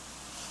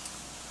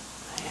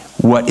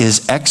 What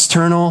is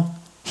external,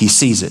 he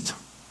sees it.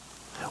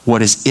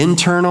 What is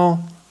internal,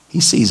 he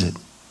sees it.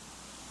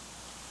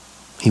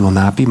 He will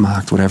not be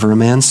mocked. Whatever a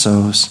man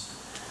sows,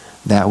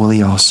 that will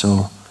he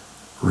also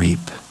reap.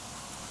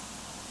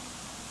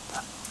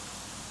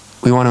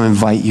 We want to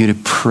invite you to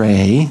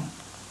pray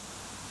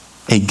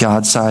a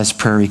God-sized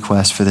prayer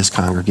request for this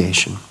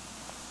congregation.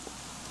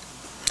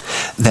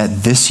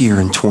 That this year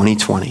in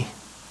 2020,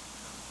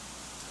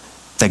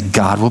 that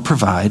God will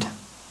provide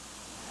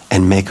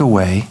and make a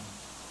way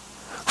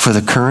for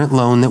the current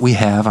loan that we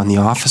have on the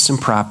office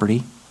and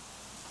property.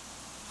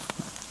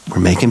 We're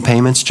making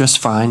payments just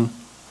fine,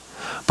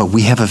 but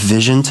we have a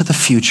vision to the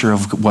future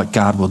of what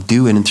God will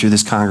do in and through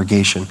this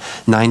congregation,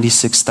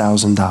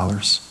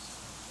 $96,000.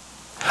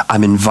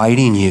 I'm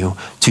inviting you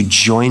to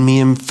join me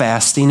in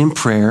fasting and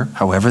prayer,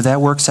 however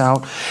that works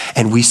out.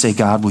 And we say,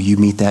 God, will you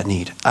meet that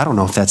need? I don't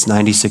know if that's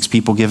 96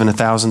 people giving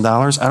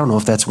 $1,000. I don't know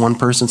if that's one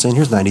person saying,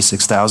 here's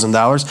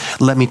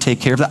 $96,000. Let me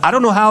take care of that. I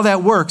don't know how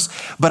that works,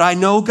 but I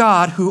know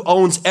God who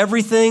owns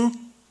everything.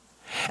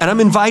 And I'm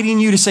inviting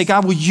you to say,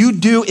 God, will you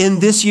do in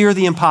this year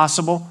the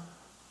impossible?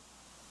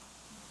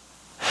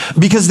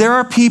 Because there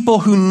are people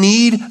who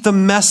need the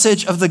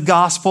message of the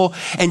gospel,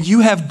 and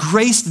you have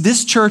graced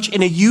this church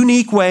in a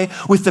unique way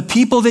with the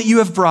people that you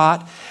have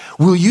brought.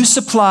 Will you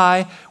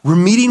supply? We're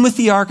meeting with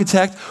the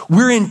architect.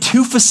 We're in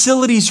 2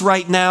 facilities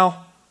right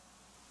now,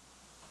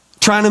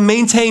 trying to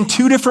maintain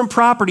 2 different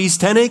properties,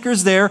 10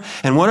 acres there,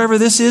 and whatever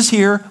this is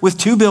here with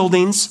 2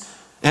 buildings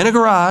and a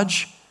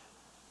garage.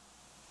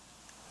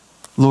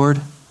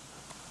 Lord,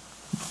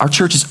 our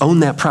church has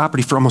owned that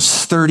property for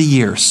almost 30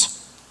 years.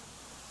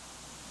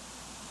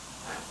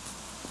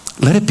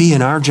 Let it be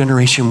in our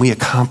generation we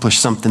accomplish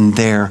something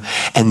there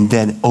and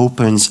then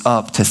opens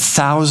up to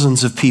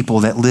thousands of people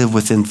that live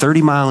within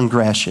 30 Mile and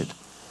Gratiot,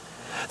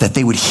 that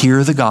they would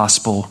hear the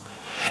gospel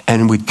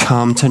and would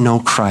come to know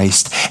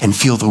Christ and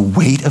feel the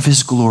weight of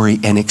his glory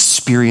and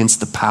experience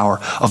the power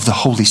of the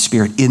Holy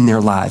Spirit in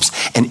their lives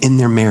and in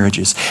their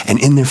marriages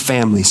and in their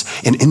families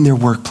and in their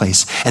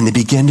workplace. And they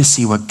begin to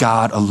see what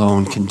God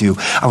alone can do.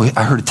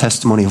 I heard a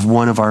testimony of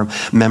one of our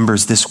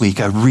members this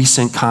week, a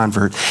recent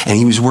convert, and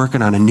he was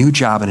working on a new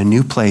job in a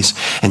new place.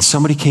 And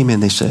somebody came in,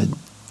 they said,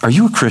 "Are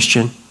you a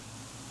Christian?"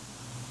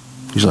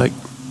 He's like,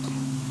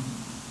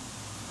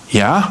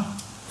 "Yeah."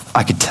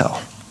 I could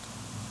tell.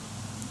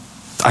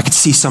 I could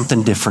see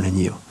something different in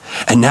you.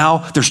 And now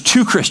there's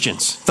 2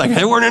 Christians. It's like,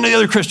 there weren't any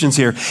other Christians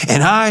here.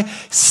 And I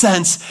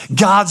sense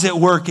God's at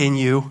work in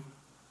you.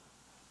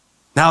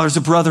 Now there's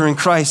a brother in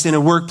Christ in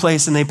a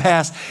workplace, and they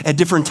pass at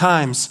different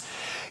times.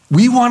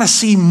 We want to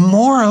see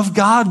more of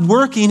God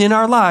working in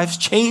our lives,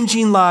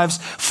 changing lives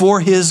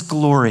for his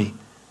glory.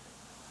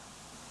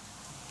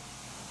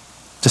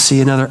 To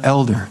see another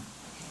elder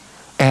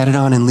added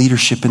on in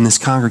leadership in this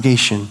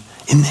congregation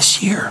in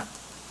this year.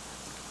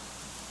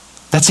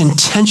 That's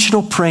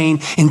intentional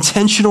praying,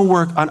 intentional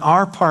work on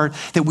our part,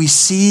 that we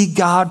see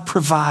God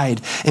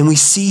provide and we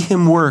see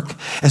him work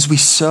as we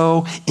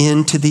sow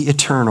into the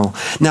eternal.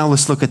 Now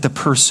let's look at the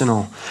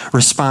personal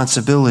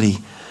responsibility,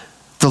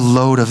 the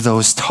load of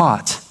those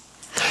taught.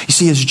 You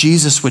see, as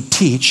Jesus would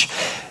teach,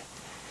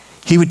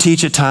 he would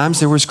teach at times,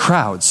 there was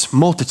crowds,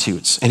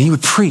 multitudes, and he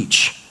would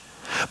preach.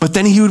 But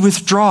then he would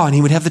withdraw and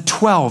he would have the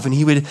 12 and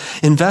he would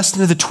invest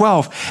into the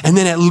 12. And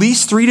then at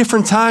least 3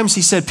 different times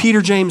he said,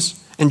 Peter, James,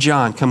 and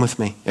John, come with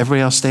me.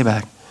 Everybody else, stay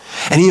back.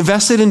 And he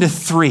invested into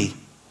 3.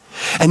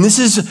 And this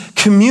is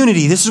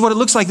community. This is what it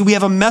looks like. We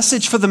have a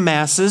message for the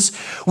masses.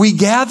 We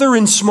gather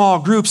in small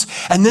groups.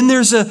 And then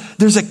there's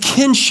a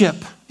kinship.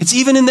 It's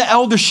even in the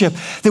eldership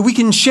that we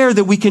can share,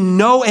 that we can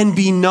know and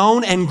be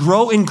known and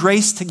grow in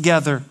grace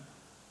together.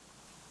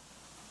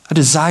 I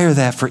desire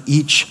that for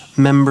each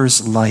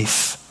member's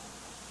life.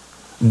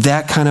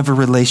 That kind of a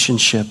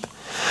relationship.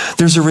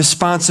 There's a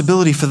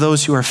responsibility for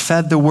those who are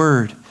fed the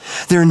word.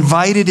 They're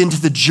invited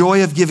into the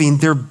joy of giving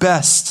their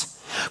best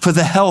for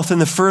the health and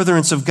the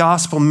furtherance of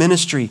gospel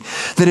ministry.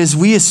 That as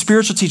we as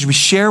spiritual teachers, we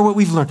share what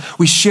we've learned.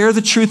 We share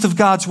the truth of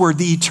God's word,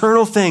 the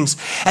eternal things.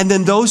 And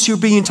then those who are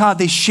being taught,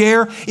 they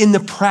share in the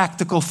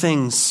practical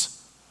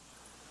things.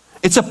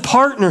 It's a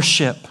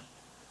partnership.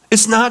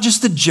 It's not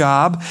just a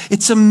job.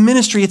 It's a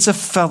ministry. It's a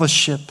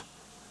fellowship.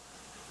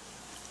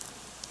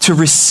 To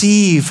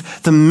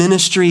receive the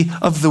ministry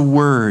of the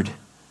word.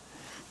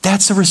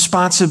 That's a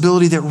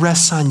responsibility that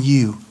rests on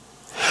you.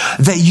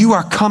 That you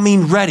are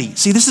coming ready.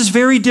 See, this is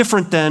very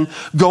different than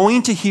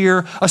going to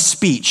hear a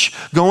speech,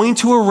 going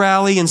to a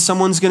rally and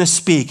someone's going to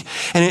speak.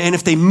 And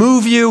if they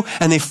move you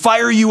and they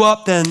fire you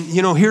up, then,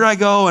 here I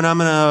go and I'm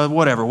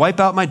going to, wipe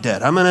out my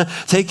debt. I'm going to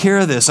take care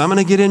of this. I'm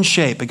going to get in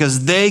shape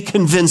because they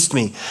convinced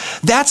me.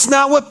 That's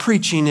not what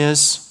preaching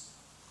is.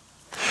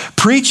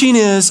 Preaching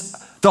is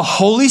the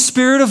Holy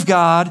Spirit of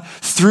God,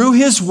 through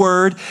his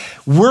word,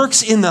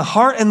 works in the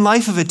heart and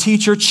life of a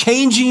teacher,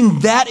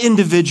 changing that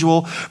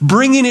individual,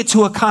 bringing it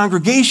to a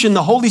congregation.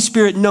 The Holy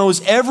Spirit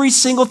knows every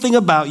single thing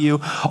about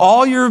you,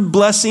 all your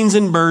blessings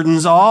and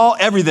burdens,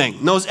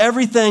 everything, knows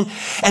everything,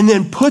 and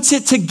then puts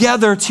it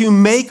together to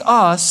make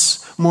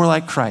us more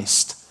like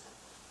Christ.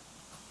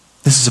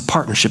 This is a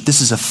partnership.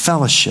 This is a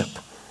fellowship.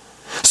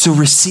 So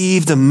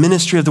receive the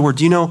ministry of the word.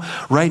 Do you know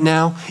right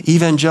now,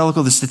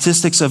 the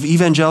statistics of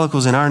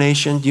evangelicals in our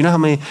nation, do you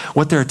know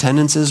what their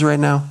attendance is right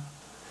now?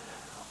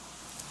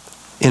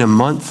 In a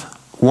month,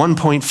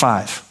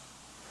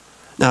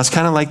 1.5. Now it's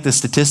kind of like the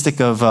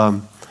statistic of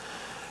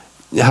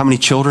how many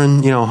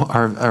children,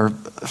 our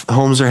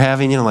homes are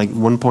having, like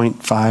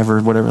 1.5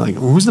 or whatever. Like,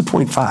 who's the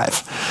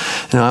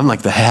 0.5? I'm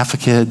like the half a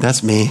kid.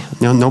 That's me.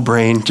 No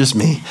brain, just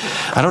me.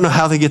 I don't know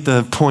how they get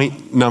the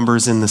point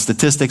numbers in the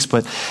statistics,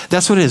 but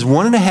that's what it is.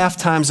 1.5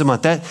 times a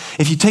month. That,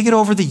 if you take it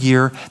over the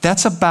year,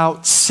 that's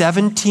about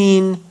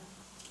 17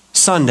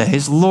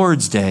 Sundays, the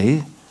Lord's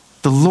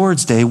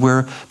Day,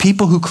 where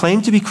people who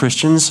claim to be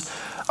Christians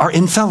are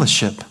in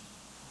fellowship.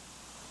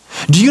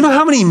 Do you know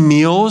how many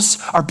meals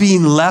are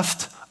being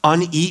left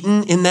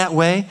uneaten in that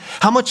way?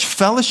 How much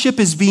fellowship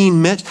is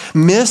being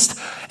missed?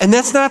 And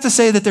that's not to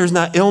say that there's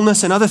not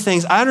illness and other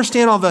things. I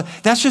understand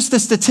that's just the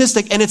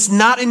statistic, and it's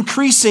not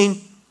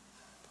increasing.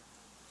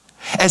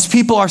 As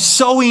people are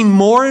sowing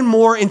more and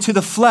more into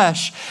the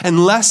flesh,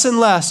 and less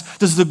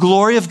does the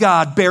glory of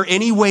God bear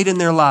any weight in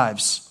their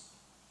lives.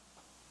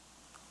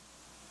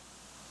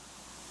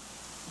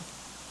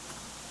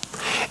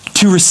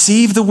 To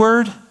receive the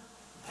word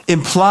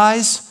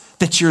implies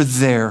that you're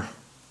there.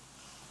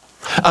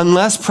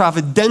 Unless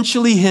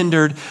providentially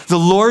hindered, the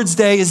Lord's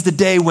day is the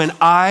day when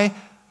I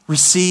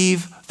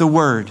receive the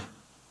word,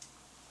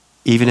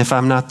 even if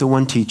I'm not the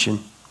one teaching.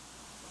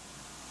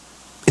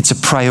 It's a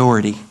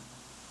priority.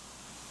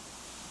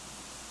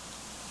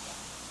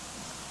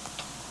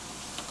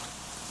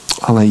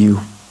 I'll let you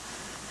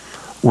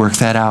work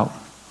that out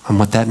on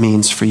what that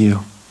means for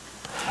you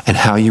and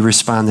how you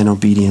respond in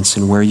obedience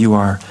and where you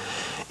are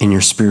in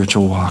your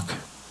spiritual walk.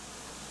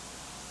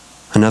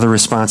 Another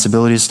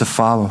responsibility is to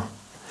follow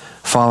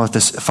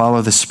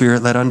the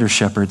Spirit-led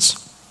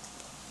Undershepherds.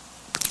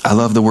 I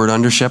love the word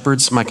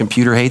undershepherds. My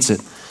computer hates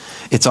it.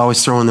 It's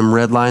always throwing them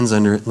red lines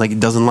under it, like it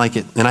doesn't like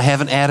it. And I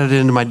haven't added it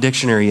into my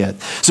dictionary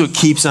yet. So it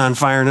keeps on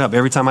firing it up.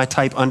 Every time I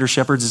type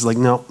undershepherds, it's like,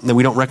 no,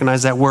 we don't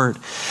recognize that word.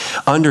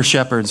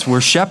 Undershepherds.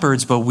 We're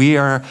shepherds, but we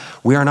are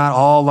not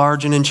all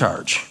large and in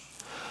charge.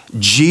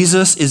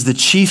 Jesus is the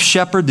chief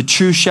shepherd, the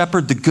true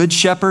shepherd, the good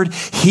shepherd.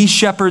 He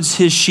shepherds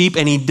his sheep,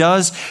 and he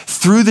does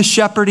through the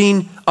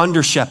shepherding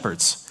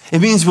under-shepherds. It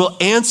means we'll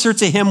answer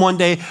to him one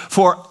day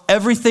for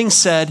everything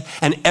said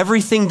and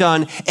everything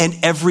done and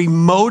every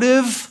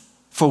motive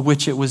for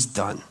which it was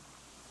done,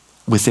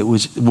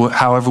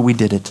 however we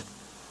did it.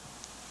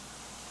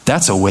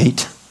 That's a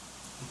weight.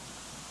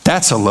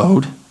 That's a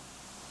load.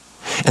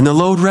 And the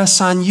load rests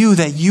on you,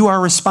 that you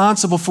are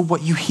responsible for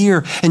what you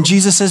hear. And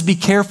Jesus says, be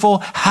careful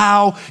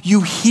how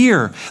you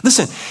hear.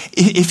 Listen,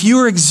 if you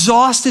are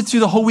exhausted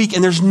through the whole week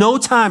and there's no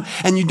time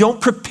and you don't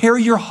prepare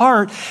your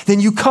heart, then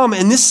you come.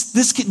 And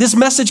this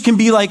message can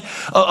be like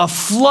a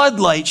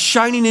floodlight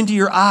shining into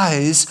your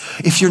eyes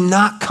if you're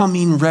not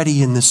coming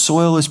ready and the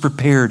soil is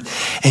prepared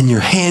and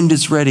your hand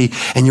is ready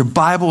and your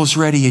Bible is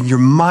ready and your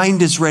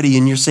mind is ready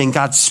and you're saying,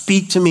 God,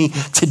 speak to me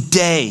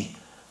today.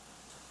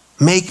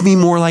 Make me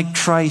more like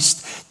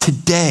Christ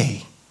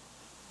today.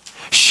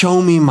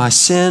 Show me my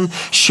sin.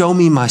 Show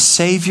me my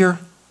Savior.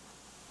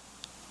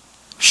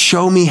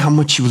 Show me how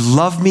much you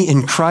love me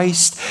in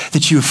Christ,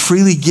 that you have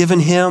freely given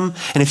him.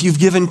 And if you've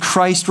given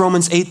Christ,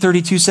 Romans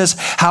 8:32 says,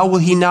 how will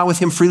he not with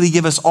him freely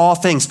give us all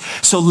things?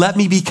 So let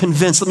me be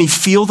convinced. Let me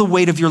feel the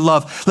weight of your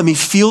love. Let me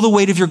feel the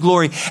weight of your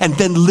glory. And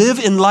then live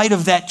in light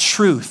of that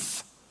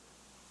truth,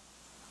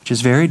 which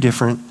is very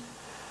different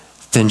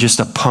than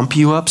just a pump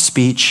you up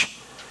speech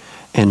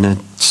and the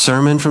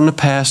sermon from the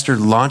pastor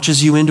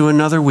launches you into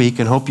another week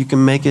and hope you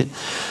can make it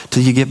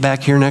till you get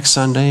back here next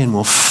Sunday and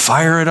we'll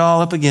fire it all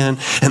up again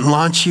and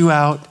launch you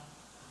out.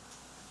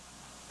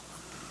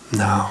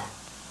 No.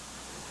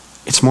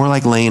 It's more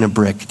like laying a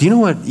brick. Do you know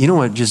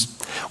what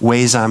just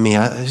weighs on me?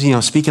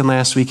 Speaking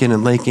last weekend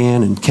at Lake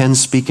Ann, and Ken's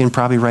speaking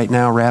probably right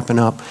now, wrapping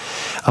up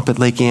at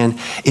Lake Ann,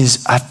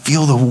 is I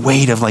feel the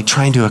weight of like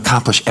trying to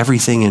accomplish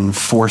everything in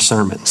 4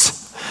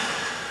 sermons.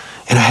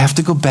 And I have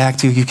to go back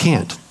to, you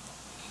can't.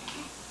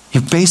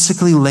 You're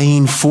basically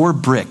laying 4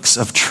 bricks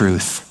of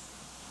truth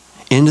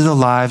into the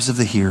lives of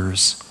the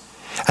hearers.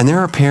 And there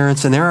are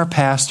parents, and there are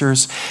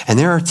pastors, and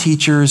there are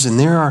teachers, and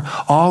there are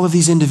all of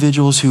these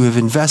individuals who have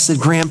invested,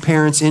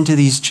 grandparents, into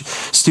these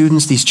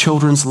students, these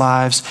children's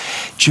lives.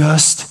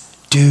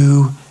 Just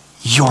do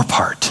your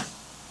part.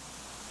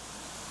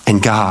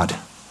 And God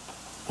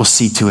will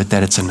see to it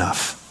that it's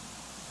enough.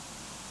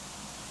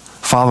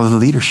 Follow the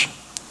leadership.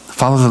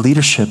 Follow the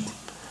leadership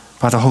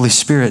by the Holy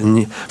Spirit,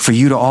 and for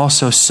you to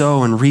also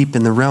sow and reap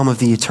in the realm of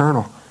the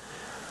eternal.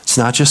 It's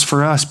not just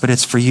for us, but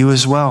it's for you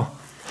as well.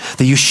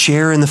 That you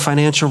share in the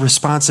financial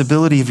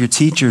responsibility of your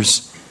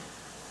teachers.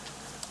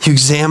 You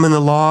examine the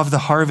law of the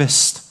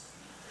harvest.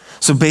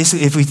 So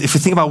basically, if we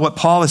think about what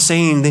Paul is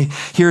saying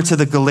here to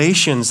the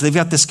Galatians, they've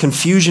got this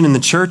confusion in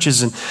the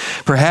churches, and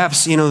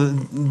perhaps,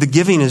 the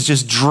giving is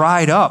just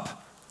dried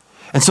up.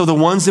 And so the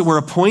ones that were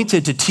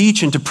appointed to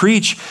teach and to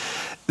preach,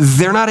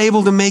 they're not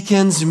able to make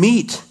ends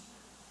meet.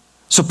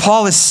 So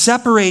Paul is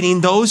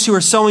separating those who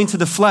are sowing to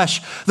the flesh,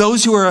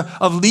 those who are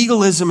of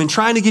legalism and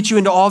trying to get you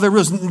into all their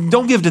rules.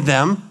 Don't give to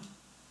them.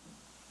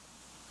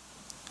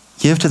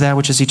 Give to that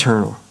which is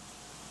eternal.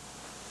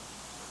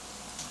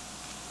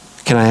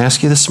 Can I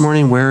ask you this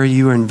morning, where are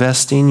you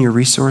investing your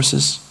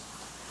resources?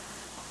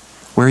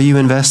 Where are you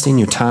investing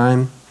your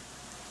time,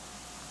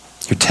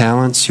 your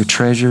talents, your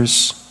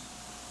treasures?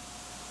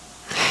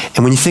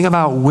 And when you think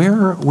about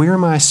where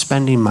am I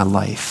spending my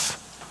life?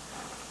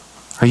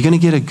 Are you going to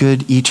get a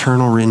good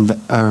eternal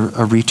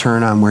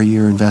return on where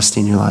you're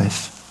investing your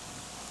life?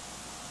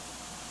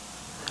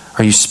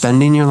 Are you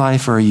spending your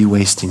life, or are you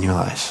wasting your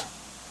life?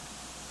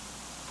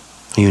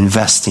 Are you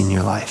investing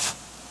your life?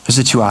 Those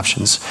are 2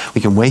 options.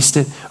 We can waste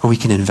it or we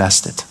can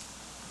invest it.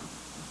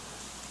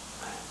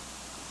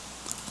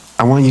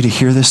 I want you to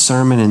hear this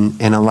sermon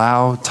and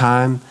allow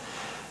time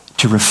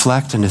to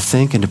reflect and to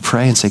think and to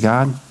pray and say,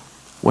 God,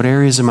 what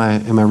areas am I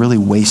really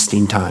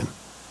wasting time?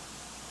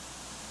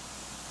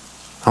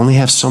 I only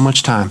have so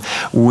much time.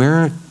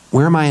 Where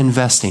am I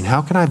investing?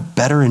 How can I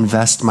better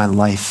invest my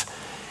life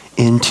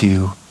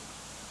into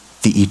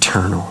the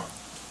eternal?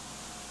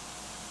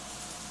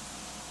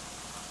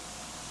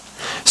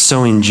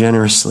 Sowing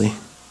generously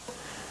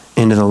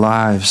into the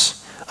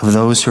lives of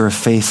those who are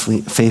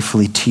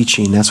faithfully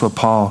teaching. That's what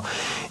Paul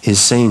is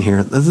saying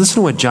here. Listen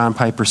to what John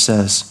Piper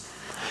says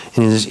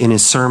in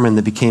his sermon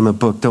that became a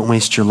book, Don't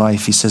Waste Your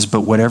Life. He says,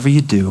 but whatever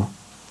you do,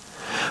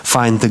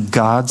 find the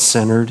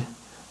God-centered,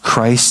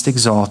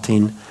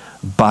 Christ-exalting,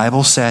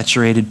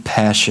 Bible-saturated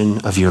passion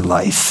of your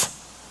life.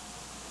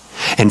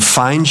 And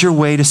find your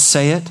way to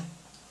say it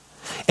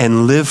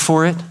and live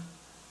for it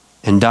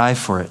and die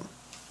for it.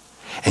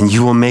 And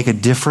you will make a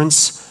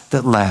difference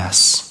that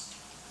lasts.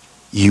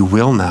 You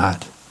will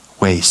not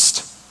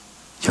waste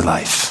your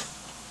life.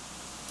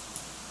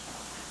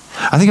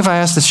 I think if I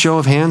asked a show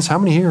of hands, how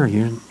many here,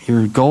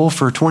 your goal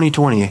for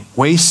 2020,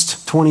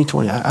 waste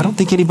 2020? I don't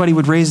think anybody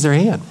would raise their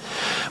hand.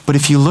 But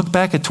if you look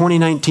back at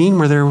 2019,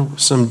 where there were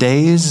some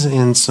days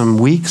and some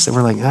weeks that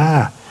were like,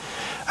 I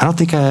don't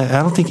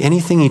think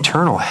anything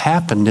eternal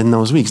happened in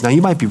those weeks. Now,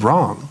 you might be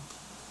wrong.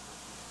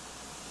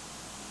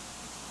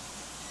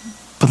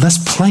 But let's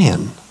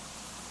plan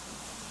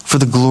for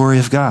the glory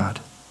of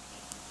God.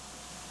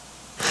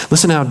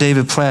 Listen how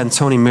David Platt and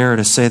Tony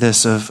Merida say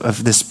this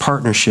of this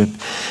partnership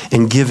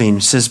in giving.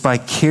 It says, by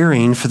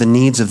caring for the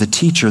needs of the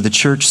teacher, the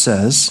church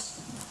says,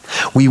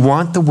 we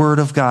want the word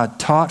of God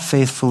taught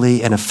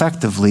faithfully and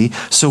effectively,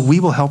 so we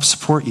will help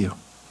support you.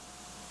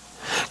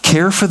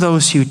 Care for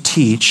those who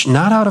teach,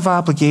 not out of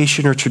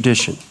obligation or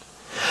tradition,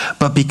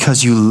 but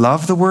because you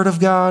love the word of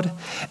God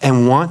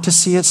and want to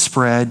see it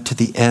spread to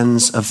the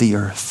ends of the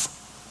earth.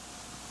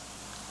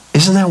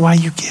 Isn't that why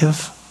you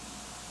give?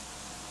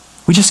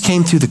 We just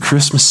came through the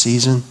Christmas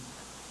season.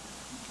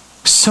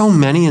 So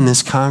many in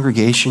this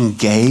congregation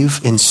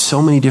gave in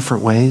so many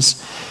different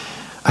ways.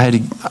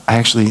 My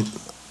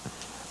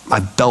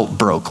belt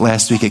broke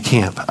last week at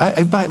camp.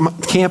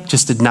 Camp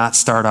just did not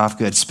start off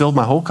good. Spilled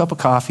my whole cup of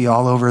coffee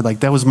all over.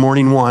 Like that was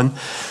morning one.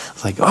 I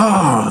was like,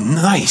 oh,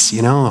 nice.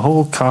 The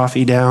whole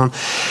coffee down.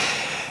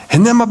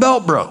 And then my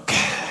belt broke.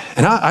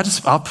 And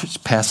I'll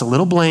pass a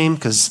little blame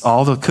because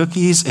all the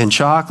cookies and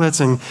chocolates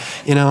and,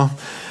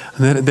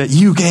 that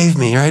you gave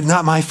me, right?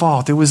 Not my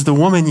fault. It was the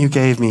woman you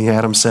gave me,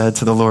 Adam said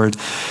to the Lord.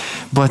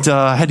 But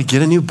I had to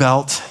get a new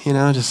belt,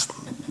 just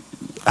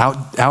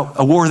I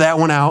wore that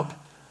one out.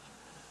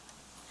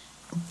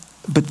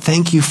 But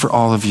thank you for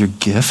all of your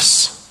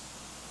gifts.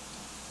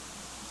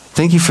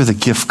 Thank you for the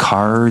gift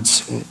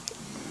cards.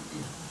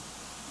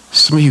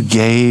 Some of you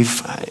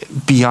gave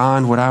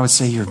beyond what I would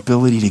say your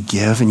ability to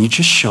give, and you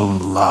just show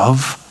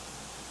love.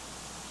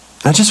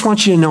 And I just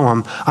want you to know,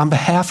 on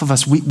behalf of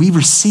us, we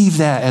receive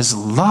that as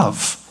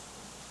love.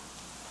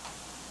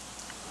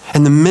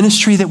 And the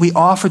ministry that we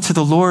offer to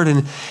the Lord,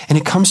 and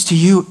it comes to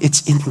you,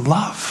 it's in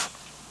love.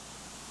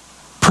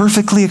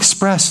 Perfectly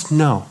expressed,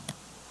 no.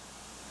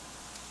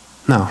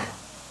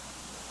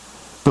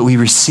 But we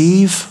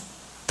receive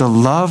the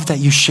love that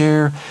you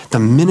share, the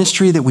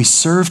ministry that we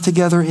serve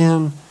together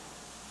in.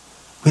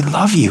 We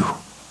love you.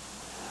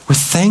 We're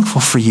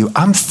thankful for you.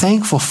 I'm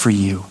thankful for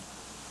you.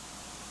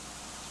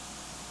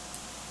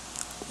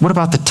 What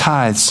about the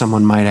tithes,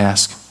 someone might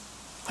ask?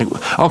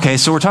 Okay,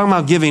 so we're talking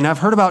about giving. I've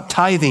heard about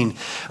tithing.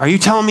 Are you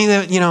telling me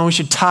that, we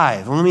should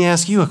tithe? Well, let me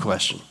ask you a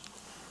question.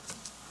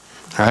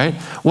 All right?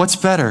 What's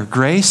better,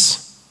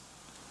 grace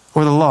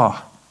or the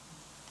law?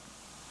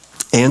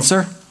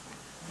 Answer,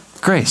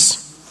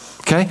 grace.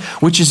 Okay?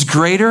 Which is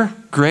greater,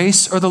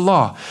 grace or the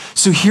law?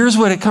 So here's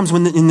what it comes.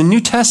 When in the New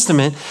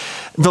Testament,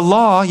 the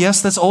law,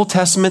 yes, that's Old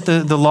Testament,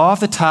 the law of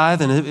the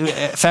tithe, and it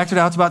factored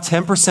out to about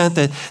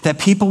 10% that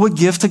people would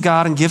give to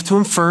God and give to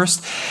him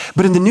first.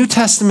 But in the New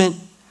Testament,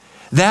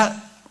 that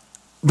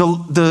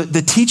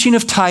the teaching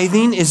of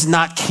tithing is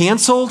not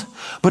canceled,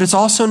 but it's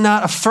also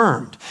not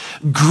affirmed.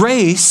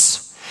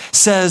 Grace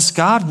says,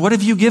 God, what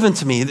have you given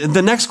to me?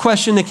 The next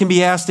question that can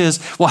be asked is,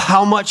 well,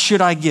 how much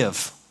should I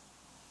give?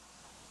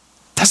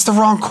 That's the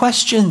wrong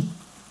question.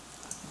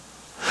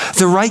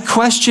 The right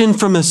question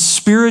from a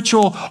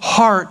spiritual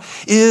heart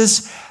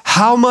is,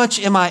 how much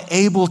am I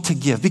able to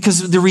give?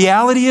 Because the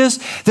reality is,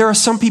 there are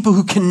some people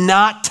who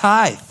cannot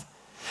tithe.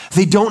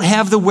 They don't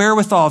have the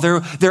wherewithal.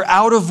 They're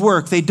out of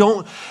work. They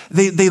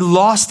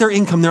lost their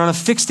income. They're on a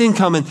fixed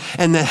income,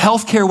 and the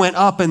health care went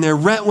up and their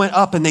rent went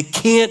up, and they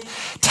can't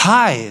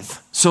tithe.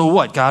 So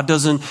what? God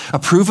doesn't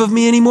approve of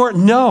me anymore?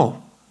 No.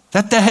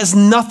 That has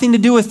nothing to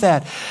do with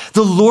that.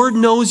 The Lord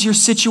knows your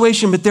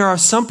situation, but there are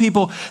some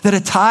people that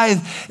a tithe,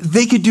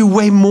 they could do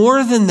way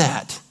more than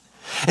that.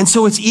 And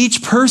so it's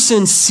each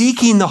person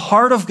seeking the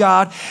heart of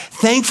God,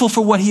 thankful for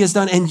what he has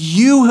done. And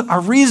you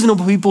are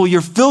reasonable people.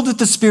 You're filled with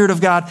the Spirit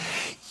of God.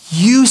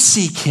 You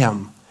seek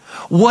him.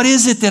 What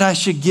is it that I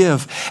should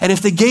give? And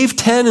if they gave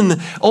 10 in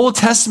the Old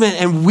Testament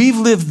and we've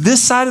lived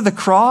this side of the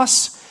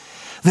cross,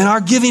 then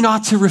our giving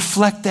ought to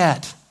reflect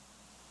that.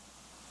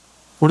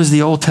 What does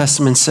the Old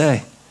Testament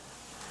say?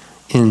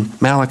 In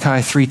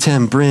Malachi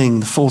 3:10,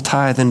 bring the full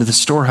tithe into the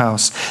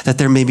storehouse, that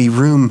there may be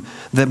room,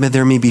 that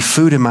there may be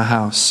food in my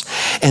house,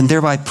 and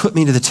thereby put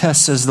me to the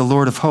test, says the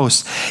Lord of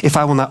hosts, if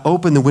I will not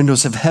open the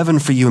windows of heaven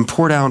for you and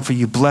pour down for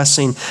you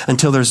blessing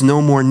until there's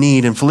no more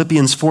need. And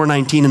Philippians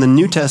 4:19 in the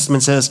New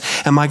Testament says,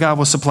 and my God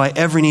will supply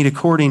every need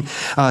according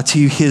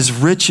to his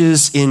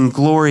riches in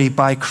glory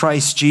by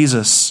Christ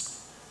Jesus.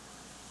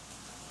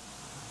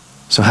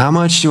 So how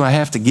much do I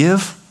have to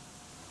give?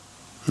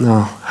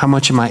 No. How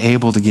much am I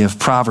able to give?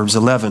 Proverbs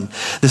 11.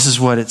 This is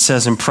what it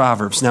says in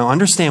Proverbs. Now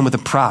understand with a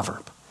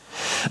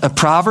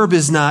proverb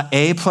is not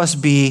A plus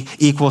B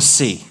equals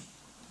C.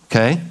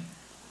 Okay?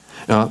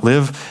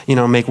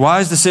 Make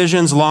wise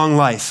decisions, long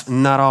life.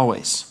 Not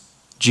always.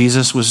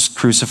 Jesus was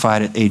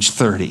crucified at age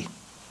 30.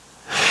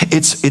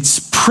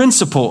 It's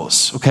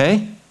principles,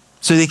 okay?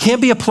 So they can't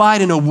be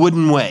applied in a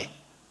wooden way.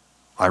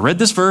 I read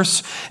this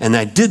verse and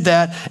I did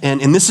that.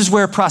 And this is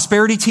where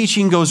prosperity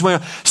teaching goes.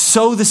 Where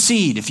sow the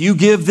seed. If you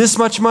give this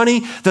much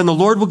money, then the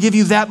Lord will give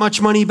you that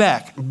much money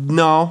back.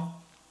 No,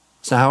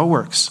 it's not how it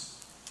works.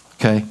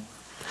 Okay.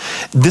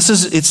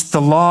 It's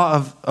the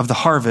law of the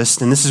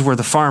harvest. And this is where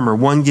the farmer,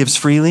 one gives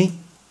freely,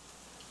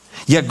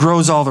 yet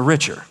grows all the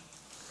richer.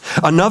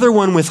 Another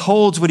one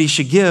withholds what he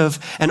should give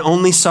and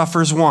only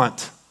suffers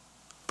want.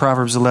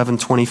 Proverbs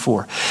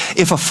 11:24.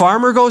 If a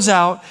farmer goes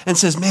out and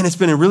says, man, it's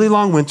been a really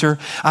long winter,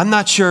 I'm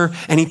not sure,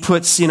 and he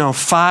puts,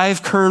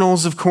 5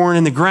 kernels of corn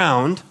in the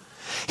ground,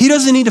 he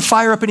doesn't need to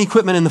fire up any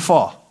equipment in the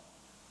fall.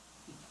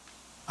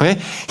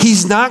 Okay?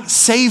 He's not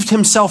saved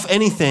himself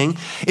anything.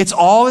 It's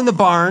all in the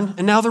barn,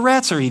 and now the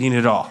rats are eating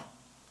it all.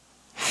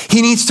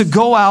 He needs to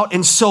go out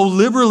and sow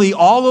liberally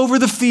all over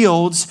the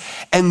fields,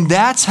 and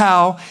that's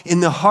how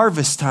in the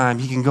harvest time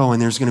he can go and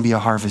there's going to be a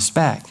harvest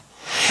back.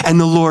 And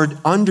the Lord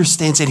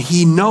understands and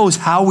he knows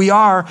how we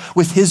are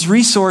with his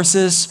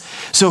resources.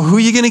 So who are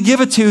you going to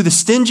give it to, the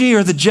stingy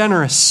or the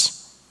generous?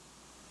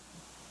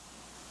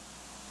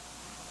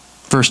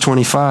 Verse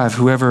 25,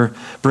 whoever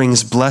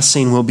brings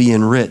blessing will be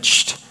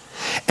enriched,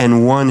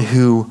 and one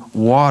who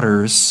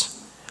waters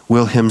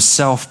will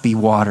himself be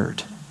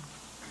watered.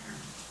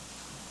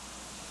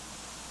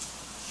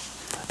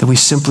 That we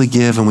simply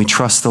give and we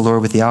trust the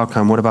Lord with the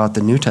outcome. What about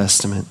the New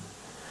Testament?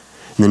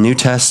 In the New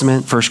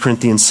Testament, 1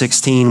 Corinthians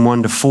 16,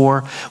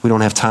 1-4. We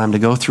don't have time to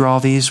go through all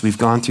these. We've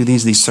gone through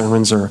these. These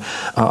sermons are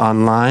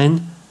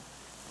online.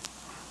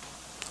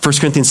 1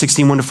 Corinthians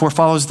 16, 1-4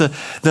 follows the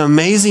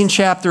amazing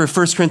chapter of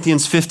 1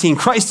 Corinthians 15.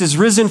 Christ is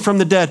risen from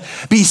the dead.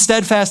 Be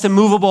steadfast and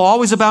movable,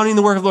 always abounding in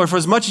the work of the Lord. For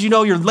as much as you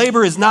know, your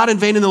labor is not in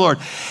vain in the Lord.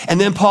 And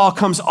then Paul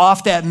comes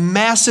off that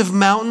massive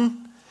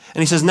mountain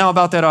and he says, now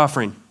about that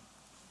offering.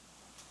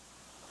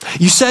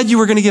 You said you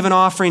were going to give an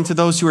offering to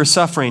those who are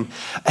suffering.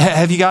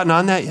 Have you gotten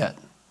on that yet?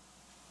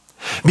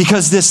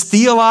 Because this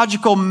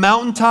theological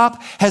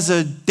mountaintop has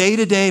a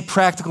day-to-day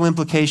practical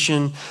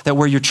implication that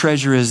where your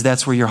treasure is,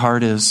 that's where your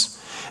heart is.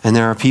 And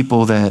there are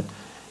people that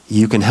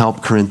you can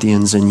help,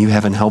 Corinthians, and you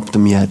haven't helped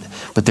them yet,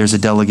 but there's a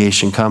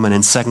delegation coming.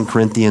 In 2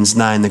 Corinthians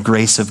 9, the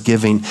grace of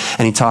giving,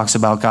 and he talks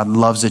about God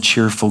loves a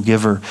cheerful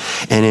giver.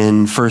 And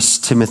in 1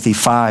 Timothy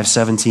 5,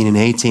 17 and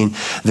 18,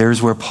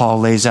 there's where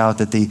Paul lays out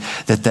that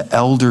the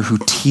elder who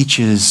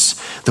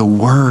teaches the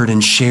word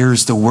and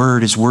shares the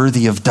word is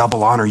worthy of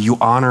double honor. You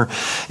honor,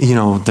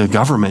 the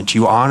government.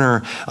 You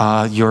honor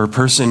your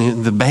person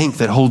in the bank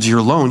that holds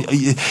your loan.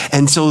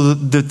 And so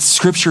the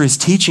scripture is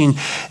teaching,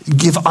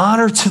 give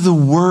honor to the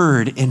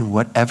word in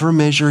whatever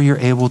measure you're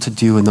able to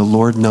do, and the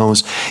Lord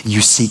knows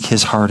you seek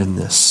his heart in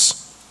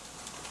this.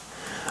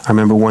 I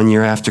remember one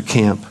year after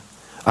camp,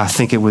 I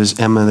think it was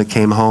Emma that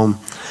came home,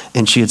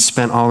 and she had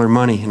spent all her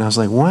money, and I was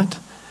like, what?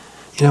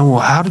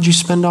 How did you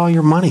spend all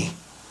your money?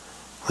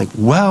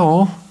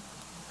 Well,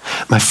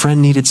 my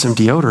friend needed some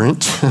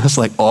deodorant. I was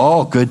like,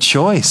 oh, good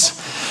choice.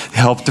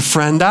 Helped a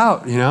friend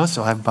out,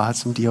 so I bought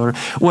some deodorant,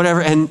 whatever,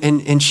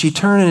 and she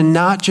turned, and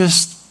not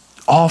just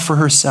all for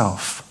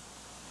herself,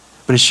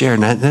 but it's shared.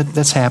 And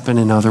that's happened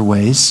in other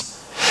ways.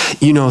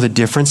 You know the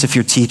difference if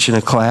you're teaching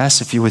a class,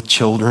 if you're with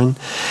children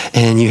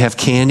and you have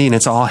candy and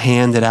it's all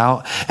handed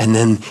out, and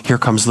then here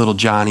comes little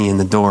Johnny in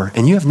the door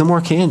and you have no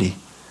more candy.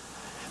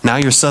 Now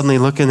you're suddenly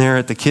looking there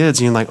at the kids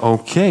and you're like,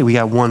 okay, we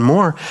got one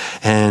more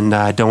and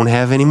I don't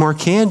have any more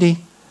candy.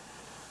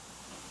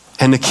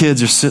 And the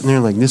kids are sitting there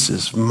like, this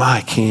is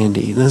my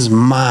candy. This is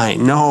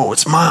mine. No,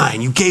 it's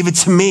mine. You gave it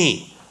to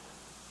me.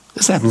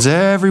 This happens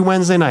every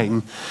Wednesday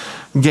night.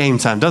 Game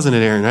time, doesn't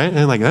it, Aaron, right?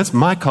 And that's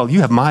my call.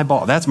 You have my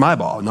ball. That's my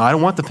ball. No, I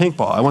don't want the pink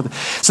ball.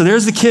 So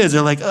there's the kids.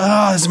 They're like,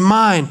 oh, it's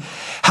mine.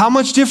 How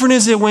much different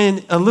is it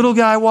when a little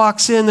guy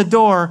walks in the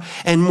door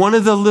and one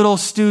of the little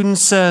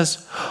students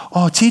says,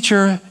 oh,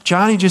 teacher,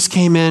 Johnny just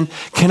came in.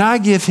 Can I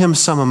give him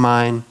some of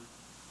mine?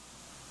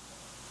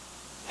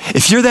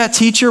 If you're that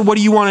teacher, what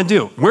do you want to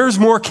do? Where's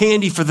more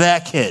candy for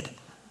that kid?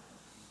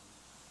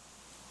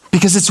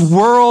 Because it's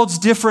worlds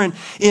different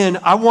in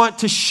I want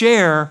to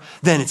share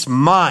than it's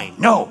mine.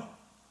 No.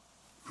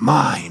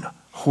 Mine,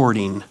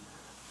 hoarding,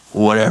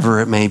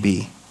 whatever it may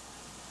be.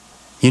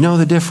 You know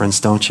the difference,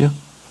 don't you?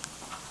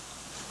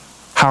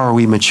 How are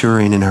we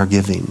maturing in our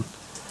giving,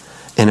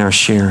 in our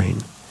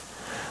sharing?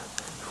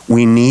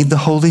 We need the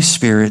Holy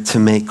Spirit to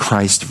make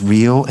Christ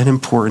real and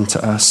important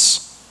to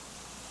us.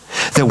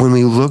 That when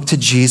we look to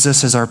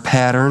Jesus as our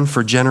pattern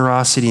for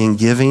generosity and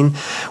giving,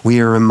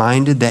 we are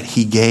reminded that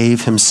he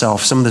gave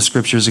himself. Some of the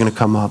scriptures are going to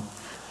come up.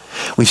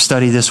 We've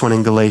studied this one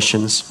in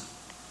Galatians.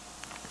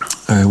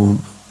 All right, well,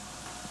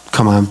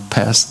 come on,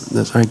 past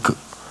this. All right,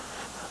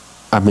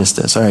 I missed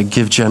this. All right,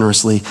 give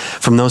generously.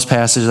 From those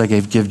passages I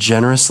gave, give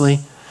generously.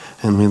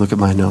 And let me look at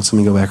my notes. Let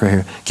me go back right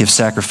here. Give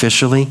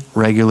sacrificially,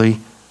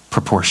 regularly,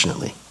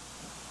 proportionately.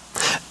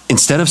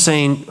 Instead of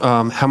saying,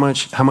 how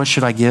much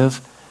should I give?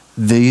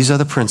 These are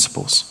the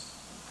principles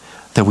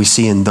that we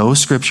see in those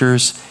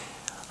scriptures.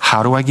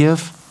 How do I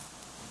give?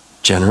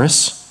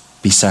 Generous,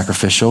 be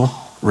sacrificial,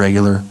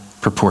 regular,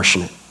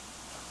 proportionate.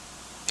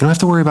 You don't have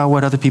to worry about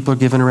what other people are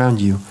giving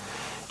around you.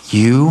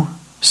 You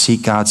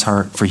seek God's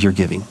heart for your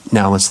giving.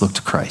 Now let's look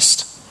to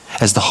Christ.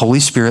 As the Holy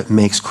Spirit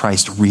makes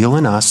Christ real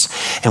in us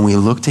and we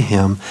look to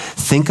him,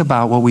 think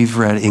about what we've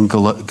read in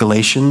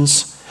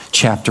Galatians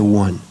chapter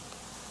 1.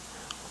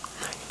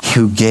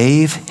 Who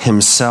gave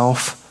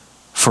himself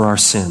for our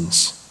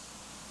sins.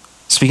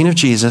 Speaking of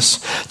Jesus,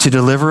 to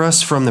deliver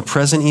us from the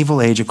present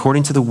evil age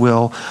according to the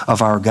will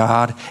of our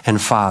God and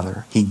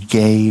Father. He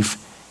gave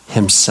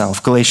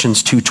himself.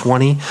 Galatians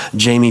 2:20,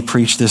 Jamie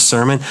preached this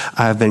sermon.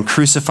 I have been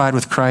crucified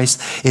with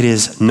Christ. It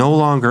is no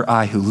longer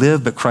I who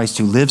live, but Christ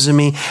who lives in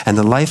me. And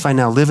the life I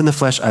now live in the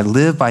flesh, I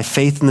live by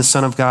faith in the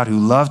Son of God who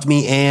loved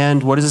me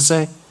and, what does it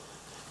say?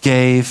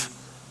 Gave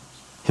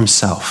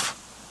himself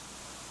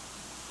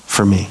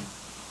for me.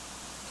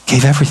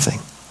 Gave everything.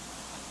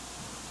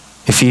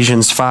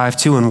 Ephesians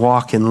 5:2, and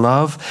walk in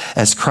love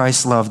as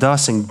Christ loved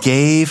us and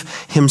gave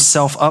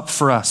himself up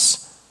for us.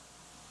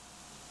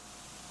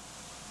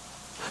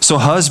 So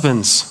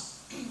husbands,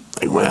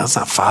 well, it's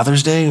not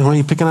Father's Day. What are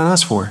you picking on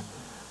us for?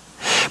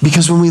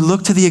 Because when we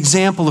look to the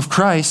example of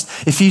Christ,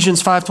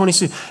 Ephesians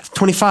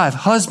 5:25,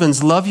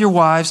 husbands, love your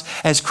wives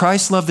as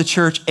Christ loved the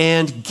church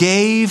and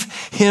gave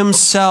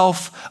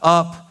himself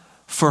up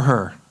for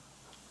her.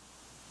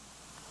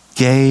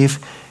 Gave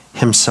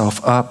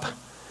himself up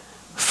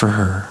for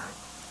her.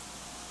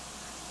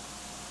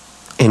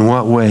 In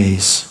what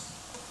ways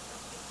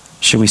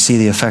should we see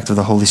the effect of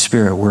the Holy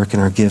Spirit work in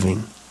our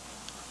giving?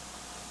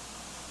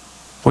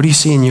 What do you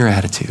see in your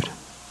attitude?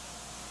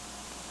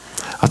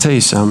 I'll tell you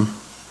some.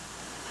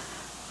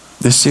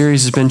 This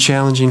series has been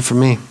challenging for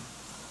me.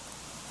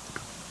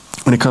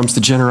 When it comes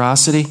to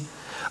generosity,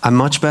 I'm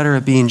much better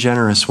at being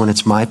generous when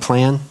it's my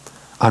plan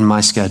on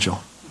my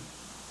schedule.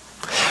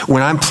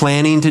 When I'm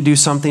planning to do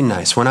something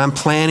nice, when I'm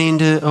planning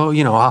to,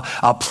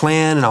 I'll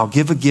plan and I'll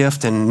give a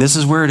gift and this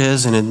is where it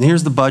is and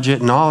here's the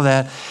budget and all of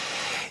that.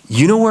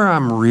 You know where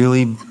I'm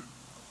really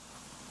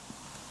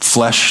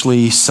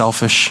fleshly,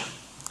 selfish?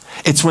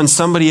 It's when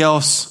somebody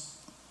else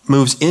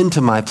moves into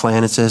my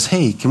plan and says,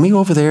 hey, can we go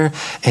over there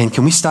and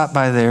can we stop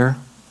by there?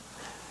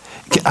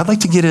 I'd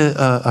like to get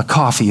a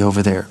coffee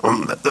over there.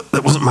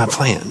 That wasn't my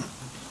plan.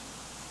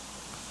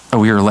 Oh,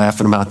 we were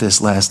laughing about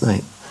this last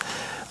night.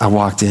 I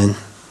walked in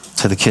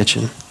to the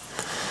kitchen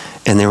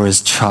and there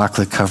was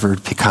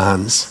chocolate-covered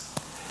pecans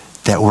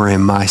that were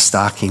in my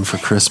stocking for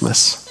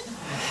Christmas.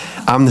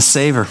 I'm the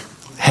saver.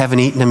 Haven't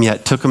eaten them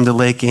yet. Took them to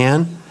Lake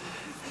Ann.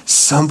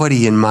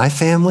 Somebody in my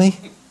family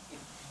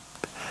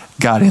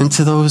got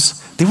into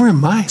those. They were in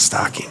my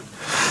stocking.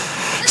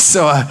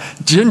 So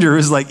Ginger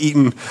was like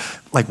eating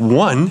like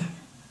one.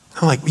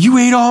 I'm like, you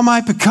ate all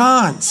my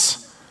pecans.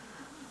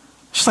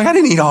 She's like, I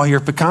didn't eat all your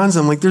pecans.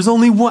 I'm like, there's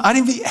only one. I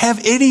didn't have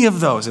any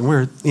of those. And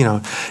we're,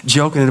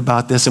 joking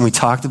about this and we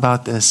talked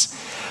about this.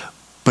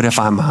 But if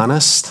I'm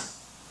honest,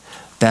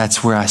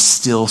 that's where I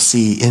still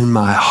see in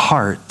my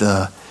heart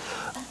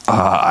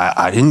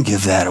I didn't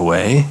give that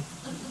away.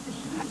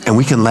 And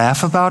we can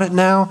laugh about it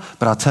now,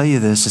 but I'll tell you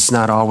this, it's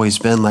not always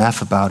been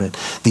laugh about it.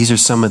 These are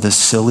some of the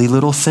silly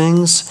little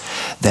things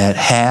that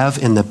have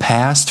in the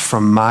past,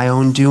 from my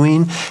own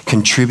doing,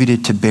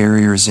 contributed to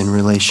barriers in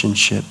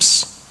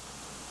relationships.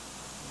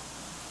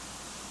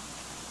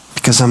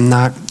 Because I'm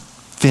not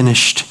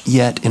finished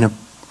yet I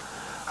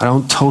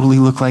don't totally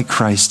look like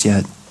Christ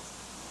yet.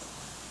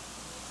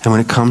 And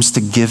when it comes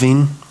to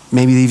giving,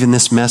 maybe even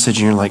this message,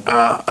 and you're like,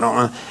 I don't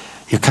want,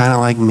 you're kind of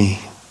like me.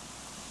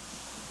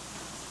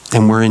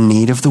 And we're in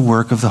need of the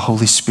work of the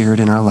Holy Spirit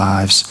in our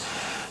lives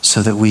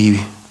so that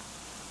we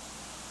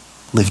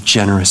live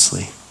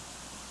generously.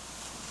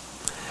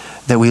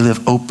 That we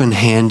live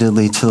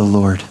open-handedly to the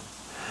Lord.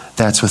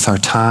 That's with our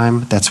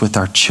time. That's with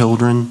our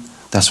children.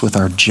 That's with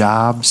our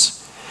jobs.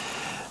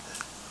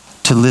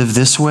 To live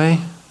this way,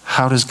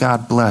 how does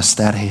God bless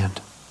that hand?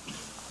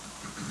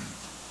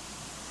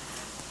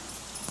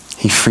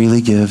 He freely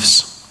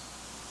gives.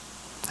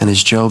 And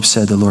as Job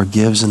said, the Lord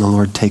gives and the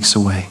Lord takes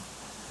away.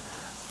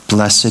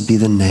 Blessed be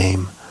the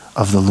name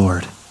of the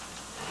Lord.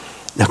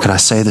 Now, can I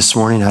say this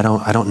morning, I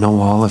don't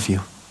know all of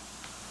you.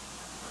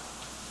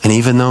 And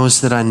even those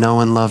that I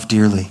know and love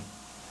dearly,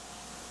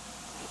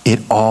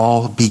 it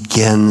all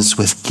begins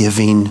with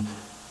giving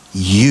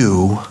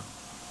you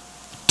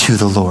to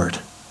the Lord.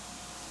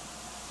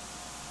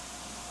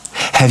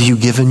 Have you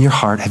given your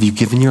heart? Have you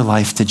given your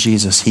life to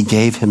Jesus? He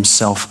gave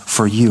himself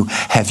for you.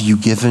 Have you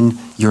given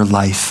your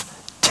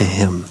life to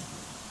him?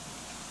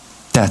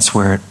 That's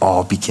where it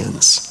all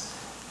begins.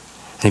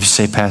 And if you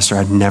say, Pastor,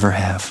 I never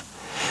have,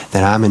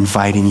 then I'm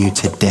inviting you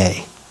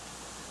today.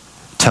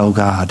 Tell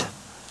God,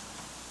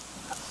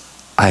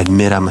 I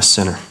admit I'm a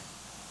sinner.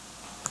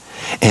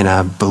 And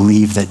I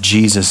believe that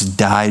Jesus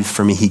died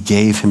for me. He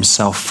gave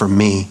himself for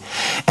me.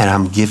 And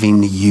I'm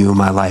giving you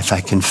my life. I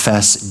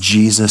confess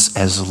Jesus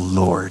as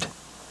Lord.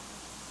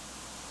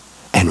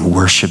 And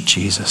worship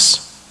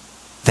Jesus.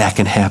 That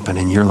can happen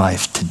in your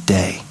life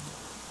today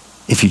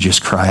if you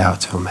just cry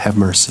out to him. Have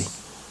mercy.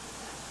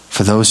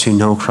 For those who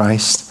know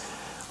Christ,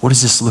 what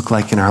does this look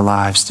like in our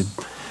lives to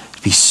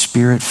be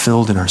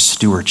Spirit-filled in our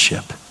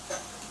stewardship?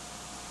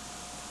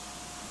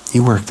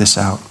 You work this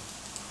out.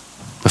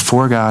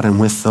 Before God and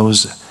with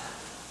those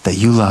that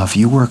you love,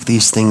 you work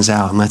these things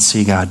out, and let's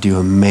see God do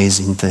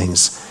amazing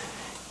things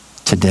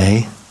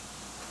today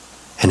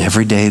and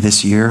every day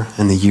this year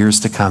and the years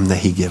to come that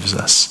he gives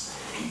us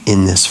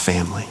in this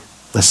family.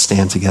 Let's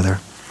stand together.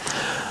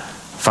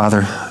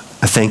 Father,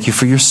 I thank you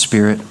for your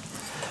Spirit,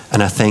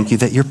 and I thank you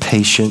that you're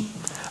patient.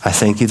 I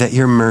thank you that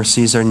your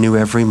mercies are new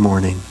every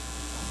morning.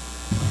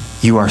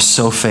 You are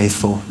so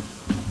faithful.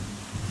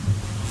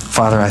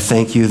 Father, I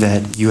thank you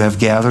that you have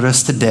gathered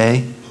us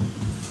today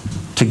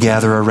to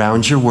gather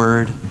around your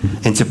word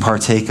and to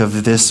partake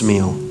of this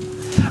meal.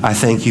 I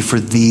thank you for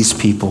these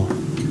people.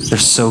 They're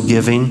so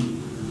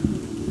giving.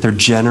 They're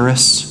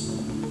generous.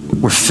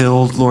 We're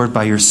filled, Lord,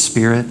 by your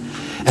Spirit.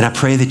 And I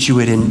pray that you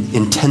would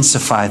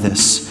intensify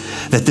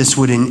this, that this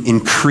would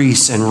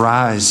increase and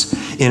rise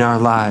in our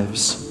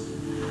lives,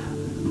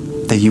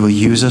 that you will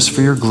use us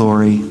for your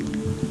glory,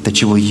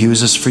 that you will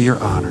use us for your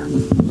honor.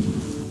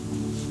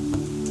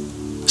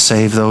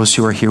 Save those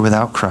who are here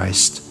without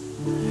Christ,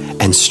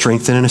 and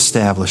strengthen and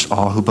establish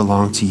all who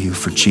belong to you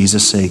for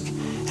Jesus' sake.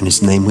 In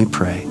his name we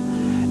pray.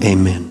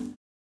 Amen.